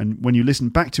 And when you listen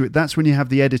back to it, that's when you have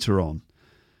the editor on.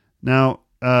 Now,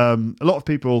 a lot of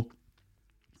people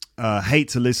hate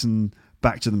to listen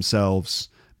back to themselves.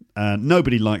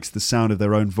 Nobody likes the sound of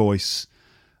their own voice.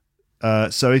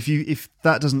 So if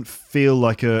that doesn't feel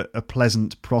like a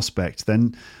pleasant prospect,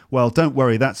 then, well, don't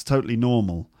worry, that's totally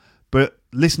normal. But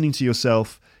listening to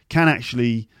yourself can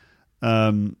actually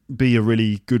be a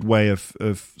really good way of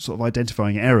sort of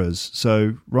identifying errors.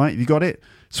 So, right, you got it?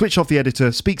 Switch off the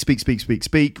editor, speak,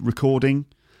 recording,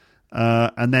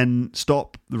 and then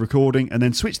stop the recording, and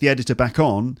then switch the editor back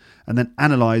on, and then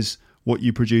analyse what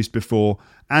you produced before.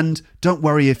 And don't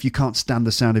worry if you can't stand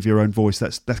the sound of your own voice.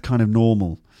 That's kind of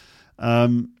normal.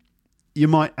 You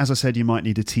might, as I said, you might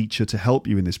need a teacher to help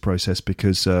you in this process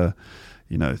because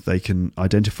they can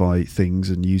identify things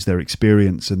and use their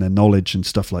experience and their knowledge and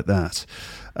stuff like that.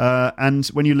 And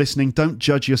when you're listening, don't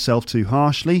judge yourself too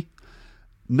harshly.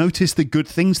 Notice the good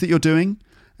things that you're doing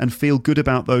and feel good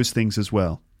about those things as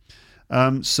well.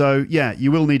 So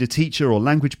you will need a teacher or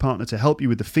language partner to help you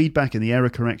with the feedback and the error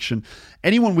correction.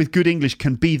 Anyone with good English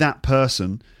can be that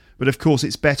person, but of course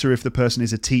it's better if the person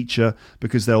is a teacher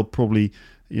because they'll probably,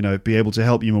 be able to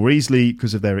help you more easily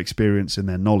because of their experience and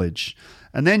their knowledge.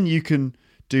 And then you can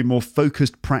do more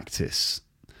focused practice.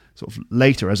 Sort of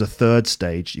later, as a third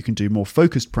stage, you can do more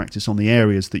focused practice on the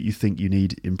areas that you think you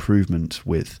need improvement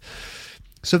with.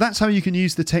 So that's how you can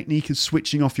use the technique of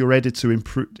switching off your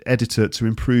editor to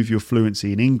improve your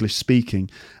fluency in English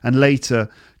speaking, and later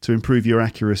to improve your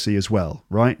accuracy as well,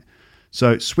 right?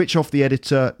 So switch off the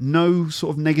editor, no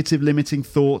sort of negative limiting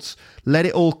thoughts, let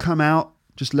it all come out,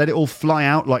 just let it all fly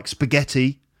out like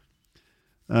spaghetti.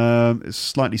 It's a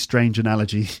slightly strange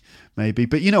analogy, maybe,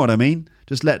 but you know what I mean.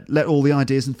 Just let all the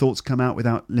ideas and thoughts come out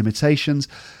without limitations,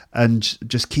 and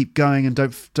just keep going. And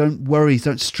don't worry,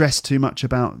 don't stress too much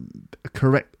about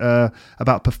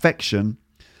perfection.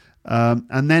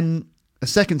 And then a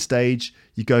second stage,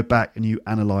 you go back and you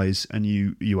analyze and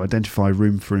you identify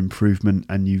room for improvement,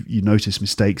 and you notice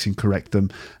mistakes and correct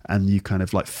them, and you kind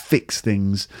of like fix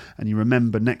things, and you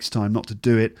remember next time not to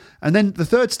do it. And then the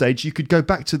third stage, you could go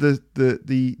back to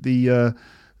the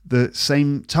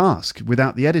same task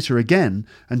without the editor again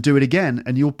and do it again,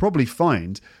 and you'll probably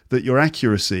find that your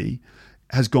accuracy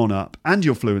has gone up and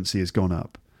your fluency has gone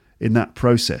up in that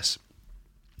process.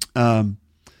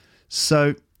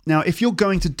 So now, if you're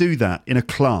going to do that in a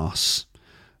class,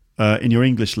 in your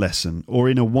English lesson, or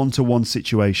in a one-to-one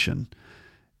situation,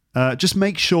 just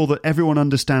make sure that everyone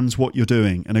understands what you're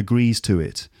doing and agrees to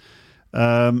it.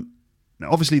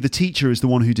 Obviously, the teacher is the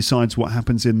one who decides what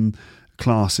happens in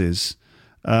classes.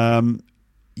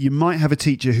 You might have a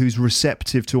teacher who's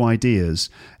receptive to ideas.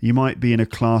 You might be in a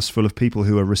class full of people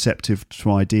who are receptive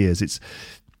to ideas.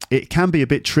 It can be a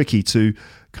bit tricky to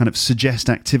kind of suggest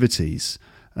activities,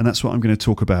 and that's what I'm going to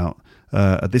talk about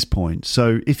at this point.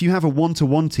 So if you have a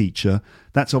one-to-one teacher,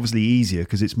 that's obviously easier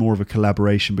because it's more of a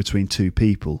collaboration between two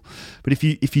people. But if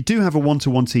you do have a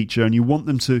one-to-one teacher and you want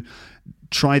them to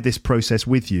try this process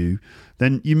with you,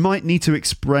 then you might need to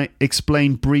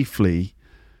explain briefly.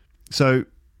 So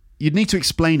you'd need to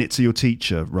explain it to your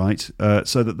teacher, right?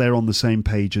 So that they're on the same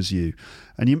page as you.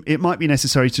 And it might be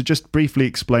necessary to just briefly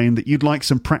explain that you'd like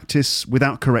some practice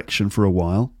without correction for a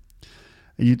while.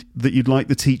 That you'd like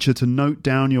the teacher to note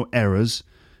down your errors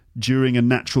during a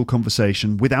natural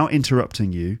conversation without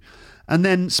interrupting you, and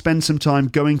then spend some time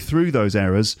going through those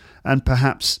errors and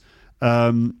perhaps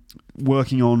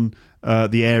working on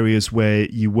the areas where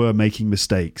you were making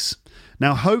mistakes.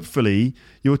 Now, hopefully,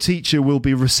 your teacher will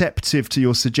be receptive to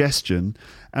your suggestion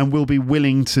and will be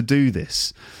willing to do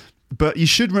this. But you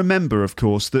should remember, of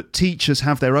course, that teachers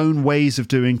have their own ways of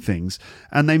doing things,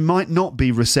 and they might not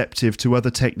be receptive to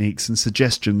other techniques and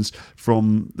suggestions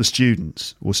from the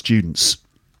students or students.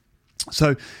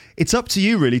 So it's up to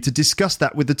you, really, to discuss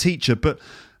that with the teacher. But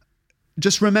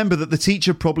just remember that the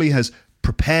teacher probably has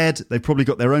prepared. They've probably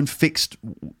got their own fixed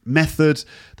method.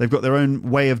 They've got their own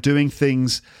way of doing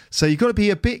things. So you've got to be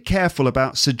a bit careful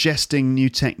about suggesting new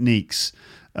techniques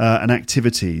and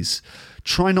activities.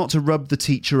 Try not to rub the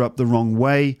teacher up the wrong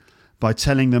way by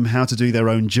telling them how to do their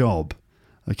own job.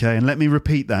 Okay, and let me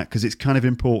repeat that because it's kind of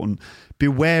important.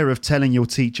 Beware of telling your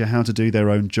teacher how to do their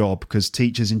own job, because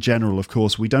teachers in general, of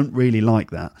course, we don't really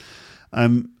like that.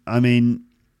 I mean,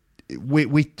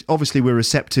 we obviously we're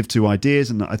receptive to ideas,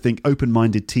 and I think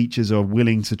open-minded teachers are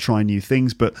willing to try new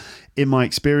things. But in my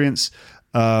experience,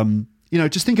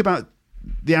 just think about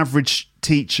the average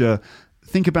teacher.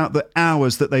 Think about the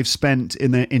hours that they've spent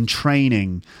in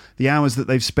training, the hours that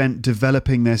they've spent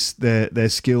developing their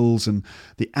skills, and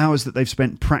the hours that they've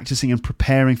spent practicing and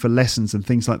preparing for lessons and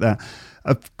things like that.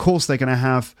 Of course, they're going to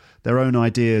have their own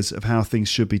ideas of how things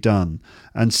should be done,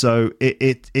 and so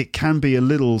it can be a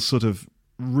little sort of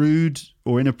rude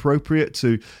or inappropriate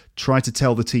to try to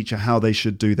tell the teacher how they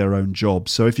should do their own job.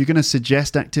 So if you're going to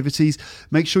suggest activities,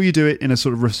 make sure you do it in a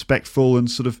sort of respectful and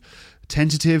sort of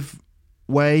tentative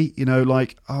way,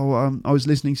 I was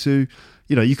listening to,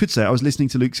 you could say I was listening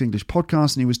to Luke's English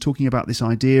podcast and he was talking about this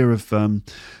idea of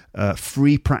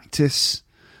free practice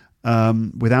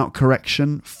without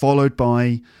correction, followed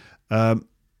by a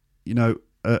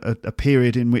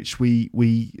period in which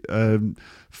we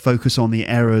focus on the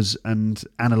errors and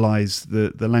analyze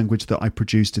the language that I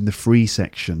produced in the free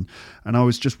section. And I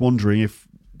was just wondering if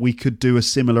we could do a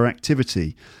similar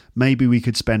activity. Maybe we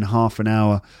could spend half an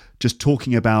hour just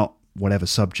talking about whatever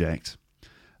subject,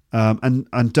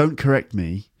 and don't correct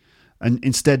me, and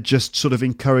instead just sort of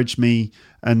encourage me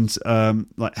and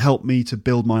help me to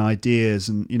build my ideas,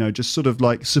 and just sort of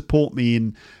like support me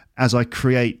in as I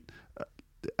create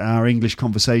our English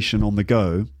conversation on the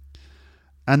go.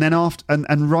 And then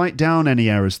and write down any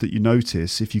errors that you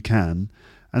notice if you can.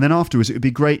 And then afterwards, it would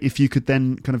be great if you could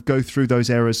then kind of go through those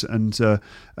errors and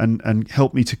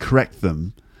help me to correct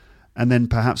them. And then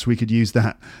perhaps we could use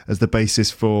that as the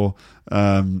basis for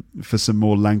some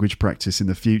more language practice in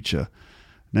the future.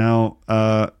 Now,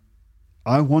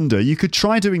 I wonder, you could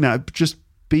try doing that. Just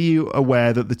be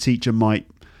aware that the teacher might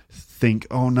think,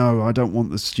 oh no, I don't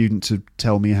want the student to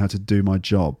tell me how to do my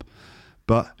job.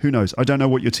 But who knows? I don't know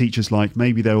what your teacher's like.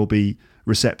 Maybe they will be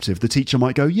receptive. The teacher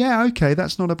might go, yeah, okay,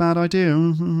 that's not a bad idea.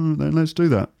 Then let's do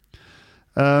that.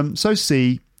 So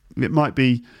C, it might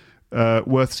be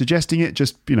worth suggesting it.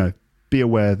 Just, be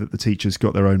aware that the teacher's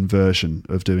got their own version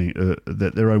of doing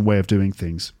their own way of doing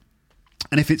things.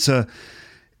 And if it's a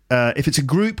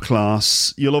group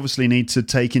class, you'll obviously need to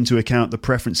take into account the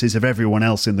preferences of everyone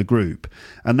else in the group,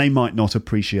 and they might not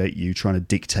appreciate you trying to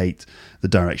dictate the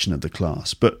direction of the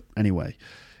class. But anyway,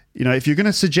 if you're going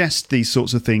to suggest these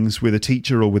sorts of things with a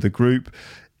teacher or with a group,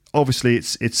 obviously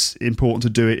it's important to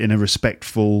do it in a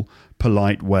respectful,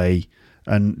 polite way.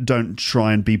 And don't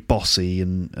try and be bossy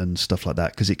and stuff like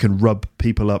that, because it can rub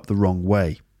people up the wrong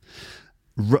way.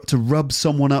 To rub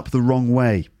someone up the wrong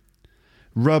way.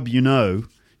 Rub, you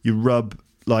rub,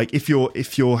 like if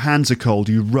your hands are cold,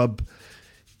 you rub.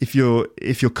 If you're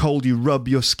cold, you rub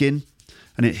your skin,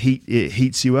 and it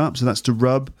heats you up. So that's to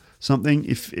rub something.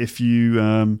 If you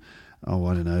I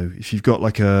don't know, if you've got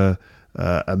like a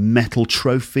metal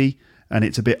trophy and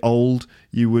it's a bit old,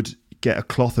 you would get a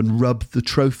cloth and rub the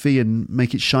trophy and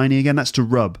make it shiny again. That's to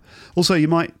rub. Also, you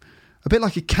might, a bit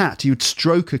like a cat, you would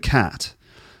stroke a cat,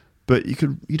 but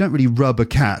you don't really rub a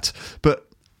cat. But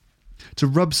to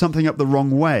rub something up the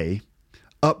wrong way.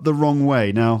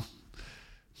 Now,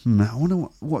 I wonder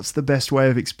what's the best way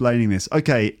of explaining this.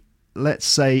 Okay, let's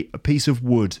say a piece of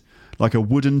wood, like a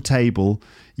wooden table.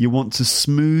 You want to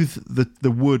smooth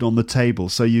the wood on the table.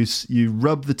 So you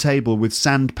rub the table with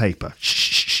sandpaper.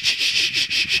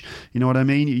 You know what I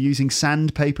mean? You're using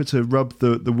sandpaper to rub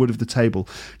the wood of the table.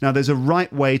 Now, there's a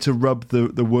right way to rub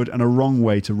the wood and a wrong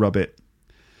way to rub it.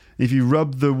 If you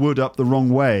rub the wood up the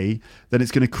wrong way, then it's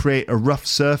going to create a rough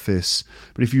surface.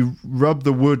 But if you rub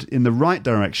the wood in the right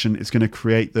direction, it's going to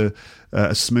create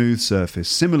a smooth surface.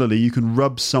 Similarly, you can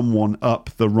rub someone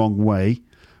up the wrong way.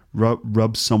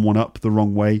 Rub someone up the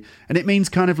wrong way. And it means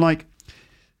kind of like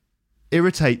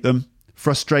irritate them,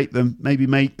 frustrate them, maybe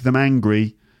make them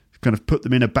angry, kind of put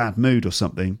them in a bad mood or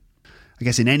something. I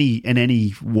guess in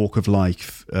any walk of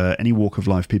life,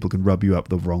 people can rub you up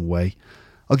the wrong way.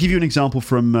 I'll give you an example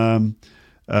from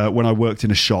when I worked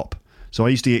in a shop. So I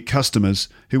used to get customers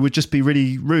who would just be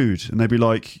really rude, and they'd be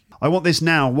like, "I want this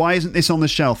now. Why isn't this on the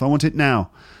shelf? I want it now."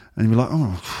 And you'd be like,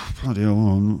 "Oh, bloody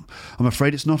hell, I'm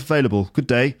afraid it's not available. Good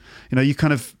day." You know, you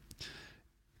kind of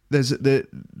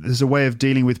there's a way of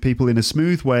dealing with people in a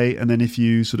smooth way, and then if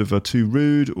you sort of are too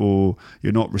rude or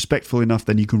you're not respectful enough,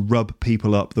 then you can rub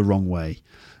people up the wrong way.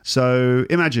 So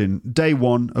imagine day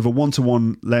one of a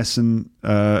one-to-one lesson,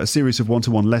 a series of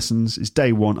one-to-one lessons is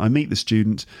day one. I meet the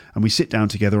student and we sit down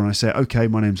together and I say, "Okay,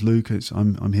 my name's Luke.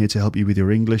 I'm here to help you with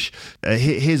your English.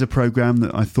 Here's a program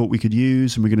that I thought we could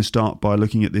use, and we're going to start by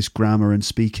looking at this grammar and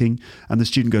speaking." And the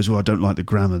student goes, "Well, I don't like the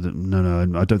grammar.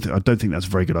 No, I don't think that's a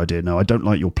very good idea. No, I don't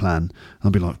like your plan." And I'll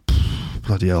be like,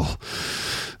 "Bloody hell.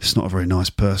 It's not a very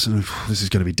nice person. This is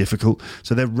going to be difficult."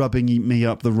 So they're rubbing me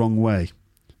up the wrong way.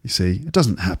 You see, it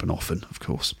doesn't happen often, of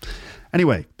course.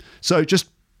 Anyway, so just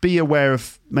be aware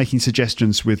of making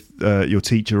suggestions with your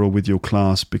teacher or with your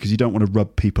class, because you don't want to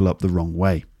rub people up the wrong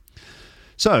way.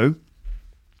 So,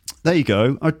 there you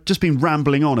go. I've just been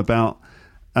rambling on about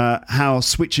how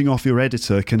switching off your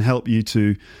editor can help you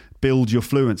to build your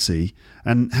fluency,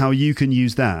 and how you can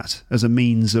use that as a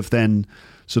means of then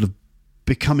sort of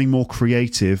becoming more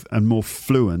creative and more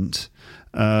fluent.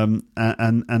 And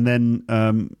then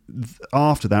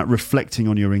after that, reflecting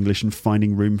on your English and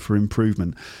finding room for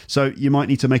improvement. So you might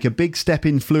need to make a big step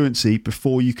in fluency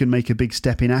before you can make a big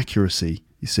step in accuracy,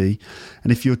 you see.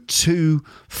 And if you're too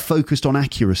focused on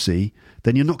accuracy,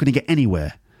 then you're not going to get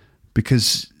anywhere,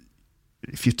 because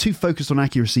if you're too focused on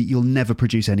accuracy, you'll never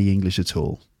produce any English at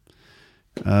all.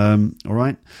 All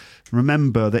right?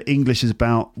 Remember that English is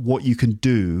about what you can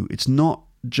do. It's not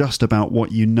just about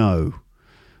what you know.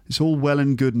 It's all well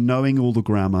and good knowing all the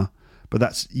grammar, but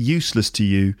that's useless to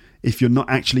you if you're not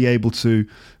actually able to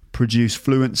produce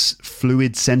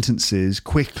fluid sentences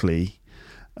quickly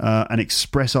and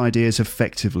express ideas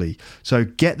effectively. So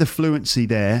get the fluency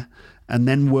there and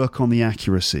then work on the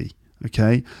accuracy,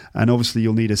 okay? And obviously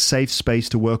you'll need a safe space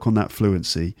to work on that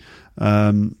fluency.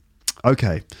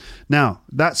 Okay, now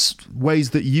that's ways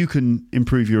that you can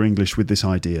improve your English with this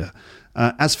idea.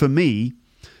 As for me,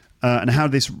 and how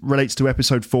this relates to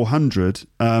episode 400,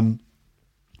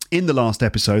 in the last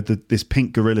episode, this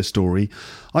pink gorilla story,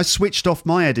 I switched off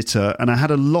my editor and I had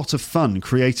a lot of fun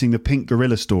creating the pink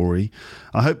gorilla story.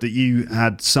 I hope that you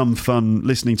had some fun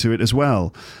listening to it as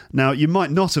well. Now, you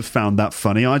might not have found that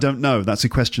funny. I don't know. That's a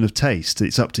question of taste.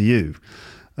 It's up to you.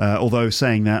 Although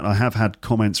saying that, I have had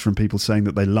comments from people saying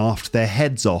that they laughed their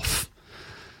heads off.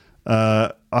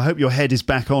 I hope your head is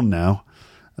back on now.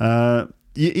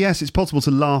 Yes, it's possible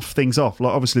to laugh things off.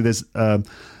 Like, obviously, there's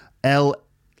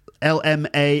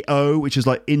LMAO, which is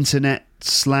like internet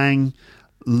slang,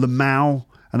 lamau,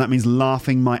 and that means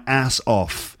laughing my ass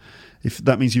off. If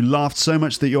that means you laughed so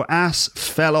much that your ass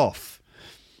fell off.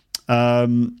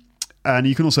 And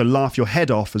you can also laugh your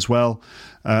head off as well.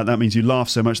 That means you laugh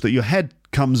so much that your head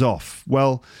comes off.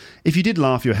 Well, if you did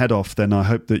laugh your head off, then I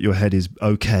hope that your head is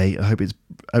okay. I hope it's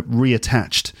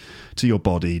reattached to your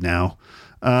body now.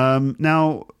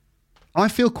 Now, I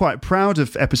feel quite proud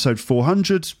of episode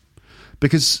 400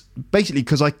 because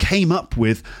I came up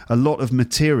with a lot of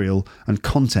material and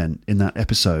content in that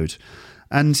episode.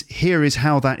 And here is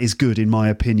how that is good, in my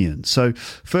opinion. So,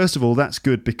 first of all, that's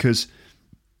good because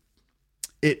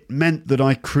it meant that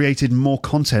I created more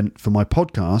content for my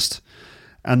podcast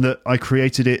and that I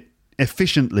created it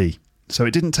efficiently. So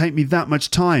it didn't take me that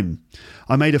much time.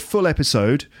 I made a full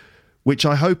episode, which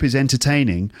I hope is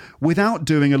entertaining, without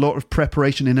doing a lot of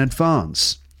preparation in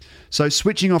advance. So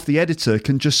switching off the editor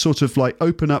can just sort of like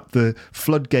open up the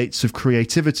floodgates of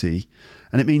creativity.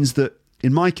 And it means that,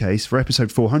 in my case, for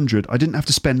episode 400, I didn't have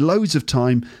to spend loads of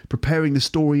time preparing the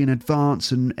story in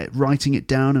advance and writing it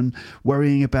down and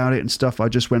worrying about it and stuff. I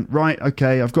just went, right,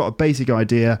 okay, I've got a basic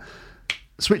idea.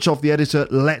 Switch off the editor,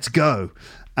 let's go.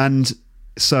 And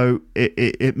so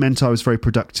it meant I was very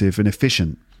productive and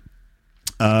efficient.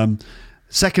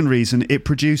 Second reason, it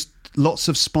produced lots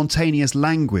of spontaneous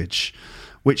language,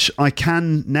 which I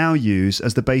can now use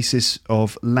as the basis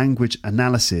of language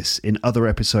analysis in other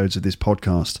episodes of this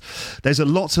podcast. There's a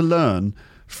lot to learn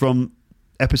from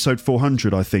episode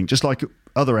 400, I think, just like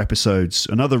other episodes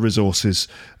and other resources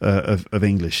of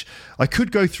English. I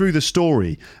could go through the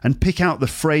story and pick out the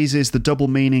phrases, the double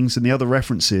meanings and the other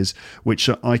references, which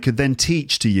I could then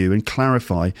teach to you and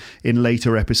clarify in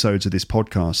later episodes of this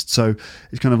podcast. So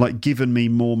it's kind of like given me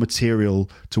more material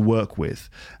to work with.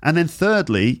 And then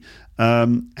thirdly,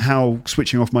 how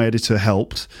switching off my editor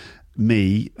helped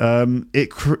me.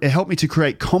 It helped me to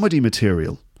create comedy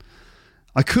material.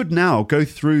 I could now go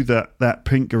through that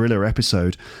Pink Gorilla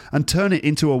episode and turn it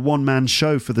into a one-man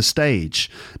show for the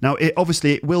stage. Now, it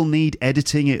will need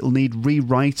editing, it will need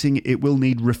rewriting, it will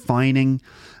need refining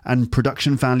and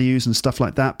production values and stuff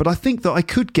like that. But I think that I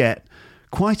could get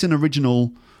quite an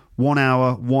original 1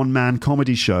 hour, one-man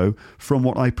comedy show from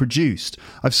what I produced.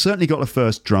 I've certainly got a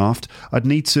first draft. I'd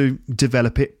need to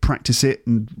develop it, practice it,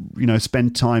 and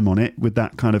spend time on it with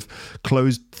that kind of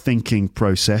closed thinking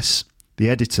process, the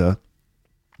editor.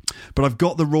 But I've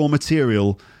got the raw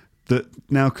material that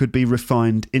now could be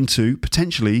refined into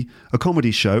potentially a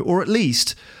comedy show, or at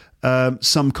least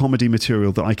some comedy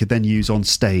material that I could then use on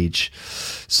stage.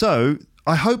 So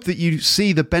I hope that you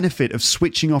see the benefit of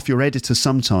switching off your editor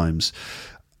sometimes.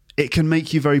 It can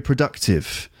make you very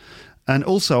productive. And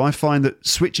also I find that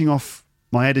switching off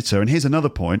my editor, and here's another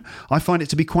point, I find it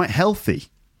to be quite healthy,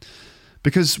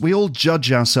 because we all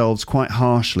judge ourselves quite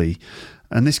harshly.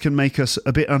 And this can make us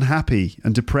a bit unhappy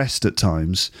and depressed at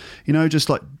times. Just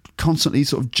like constantly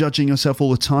sort of judging yourself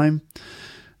all the time.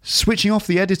 Switching off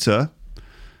the editor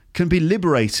can be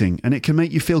liberating, and it can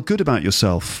make you feel good about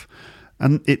yourself.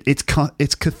 And it's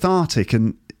cathartic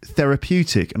and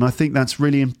therapeutic. And I think that's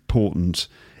really important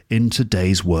in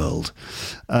today's world.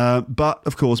 But,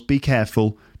 of course, be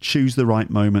careful. Choose the right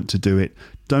moment to do it.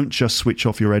 Don't just switch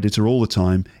off your editor all the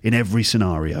time in every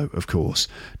scenario, of course.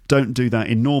 Don't do that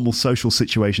in normal social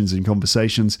situations and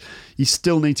conversations. You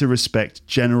still need to respect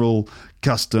general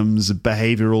customs,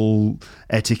 behavioural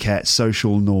etiquette,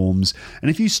 social norms. And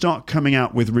if you start coming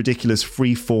out with ridiculous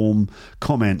free-form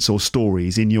comments or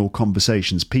stories in your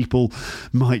conversations, people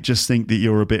might just think that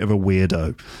you're a bit of a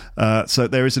weirdo. So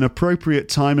there is an appropriate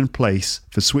time and place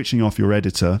for switching off your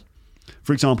editor.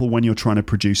 For example, when you're trying to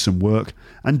produce some work,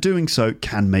 and doing so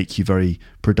can make you very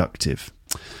productive.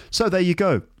 So there you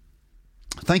go.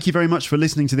 Thank you very much for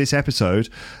listening to this episode.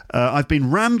 I've been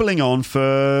rambling on for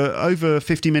over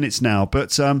 50 minutes now,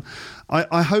 but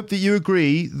I hope that you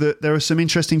agree that there are some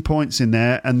interesting points in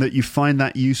there and that you find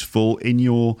that useful in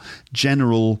your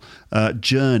general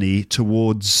journey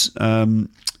towards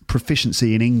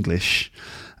proficiency in English.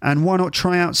 And why not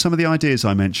try out some of the ideas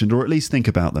I mentioned, or at least think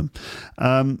about them?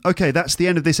 Okay, that's the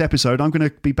end of this episode. I'm going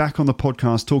to be back on the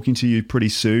podcast talking to you pretty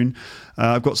soon.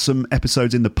 I've got some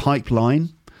episodes in the pipeline.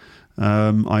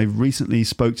 I recently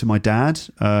spoke to my dad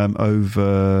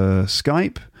over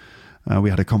Skype.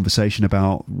 We had a conversation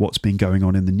about what's been going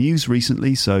on in the news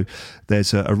recently. So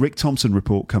there's a Rick Thompson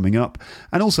report coming up,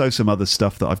 and also some other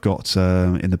stuff that I've got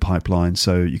in the pipeline.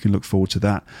 So you can look forward to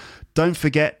that. Don't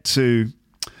forget to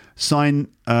sign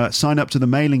up to the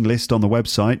mailing list on the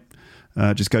website.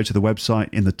 Just go to the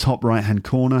website. In the top right-hand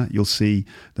corner, you'll see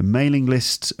the mailing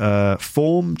list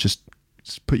form. Just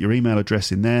put your email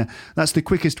address in there. That's the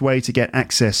quickest way to get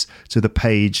access to the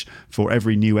page for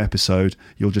every new episode.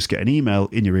 You'll just get an email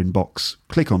in your inbox,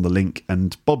 click on the link,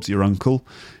 and Bob's your uncle.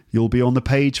 You'll be on the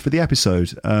page for the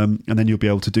episode. And then you'll be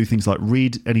able to do things like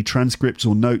read any transcripts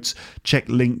or notes, check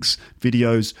links,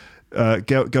 videos,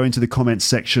 go into the comments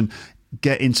section,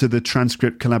 get into the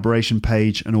transcript collaboration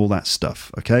page and all that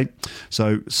stuff. Okay,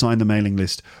 so sign the mailing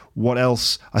list. What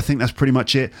else? I think that's pretty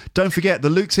much it. Don't forget, the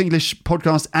Luke's English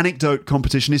podcast anecdote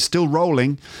competition is still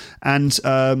rolling, and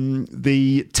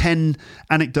the 10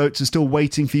 anecdotes are still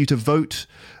waiting for you to vote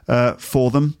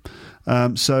for them.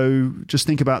 So just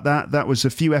think about that. That was a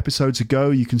few episodes ago.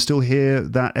 You can still hear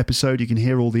that episode. You can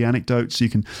hear all the anecdotes. You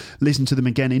can listen to them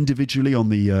again individually on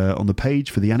the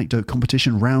page for the anecdote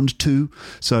competition round 2.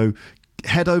 So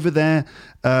head over there,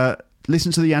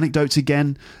 listen to the anecdotes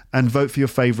again, and vote for your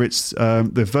favourites.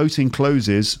 The voting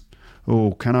closes.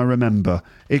 Oh, can I remember?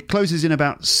 It closes in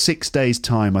about 6 days'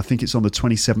 time. I think it's on the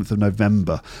 27th of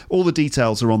November. All the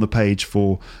details are on the page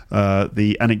for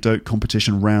the anecdote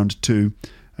competition round 2.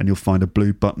 And you'll find a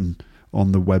blue button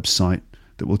on the website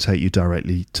that will take you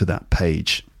directly to that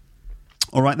page.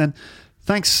 All right, then.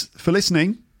 Thanks for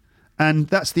listening. And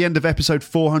that's the end of episode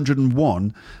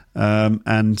 401.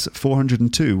 And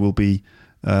 402 will be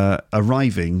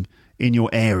arriving in your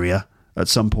area at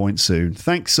some point soon.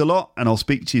 Thanks a lot, and I'll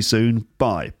speak to you soon.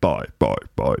 Bye, bye, bye,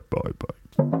 bye, bye, bye.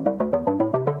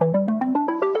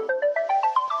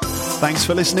 Thanks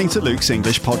for listening to Luke's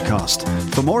English Podcast.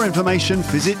 For more information,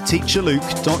 visit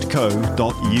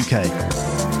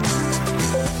teacherluke.co.uk.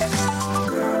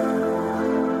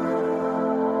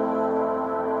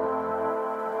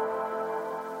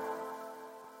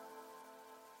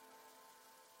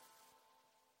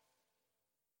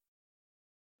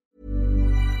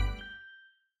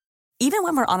 Even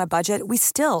when we're on a budget, we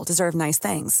still deserve nice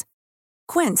things.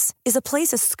 Quince is a place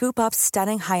to scoop up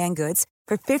stunning high-end goods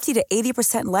for 50 to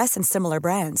 80% less than similar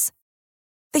brands.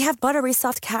 They have buttery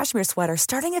soft cashmere sweaters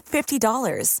starting at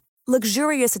 $50,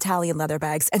 luxurious Italian leather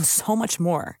bags, and so much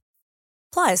more.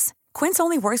 Plus, Quince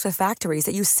only works with factories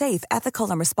that use safe, ethical,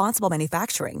 and responsible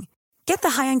manufacturing. Get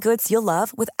the high-end goods you'll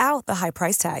love without the high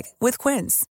price tag with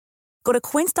Quince. Go to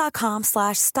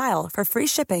quince.com/style for free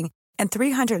shipping and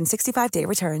 365-day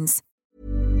returns.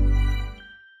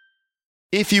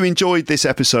 If you enjoyed this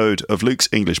episode of Luke's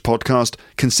English Podcast,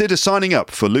 consider signing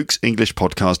up for Luke's English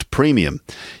Podcast Premium.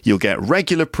 You'll get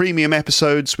regular premium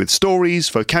episodes with stories,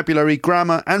 vocabulary,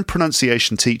 grammar, and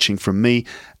pronunciation teaching from me,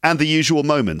 and the usual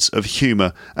moments of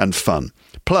humour and fun.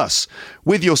 Plus,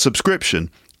 with your subscription,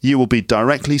 you will be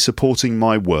directly supporting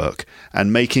my work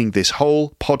and making this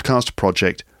whole podcast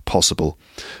project possible.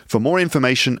 For more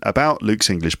information about Luke's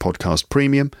English Podcast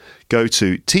Premium, go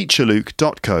to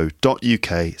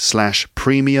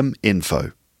teacherluke.co.uk/premium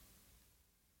info.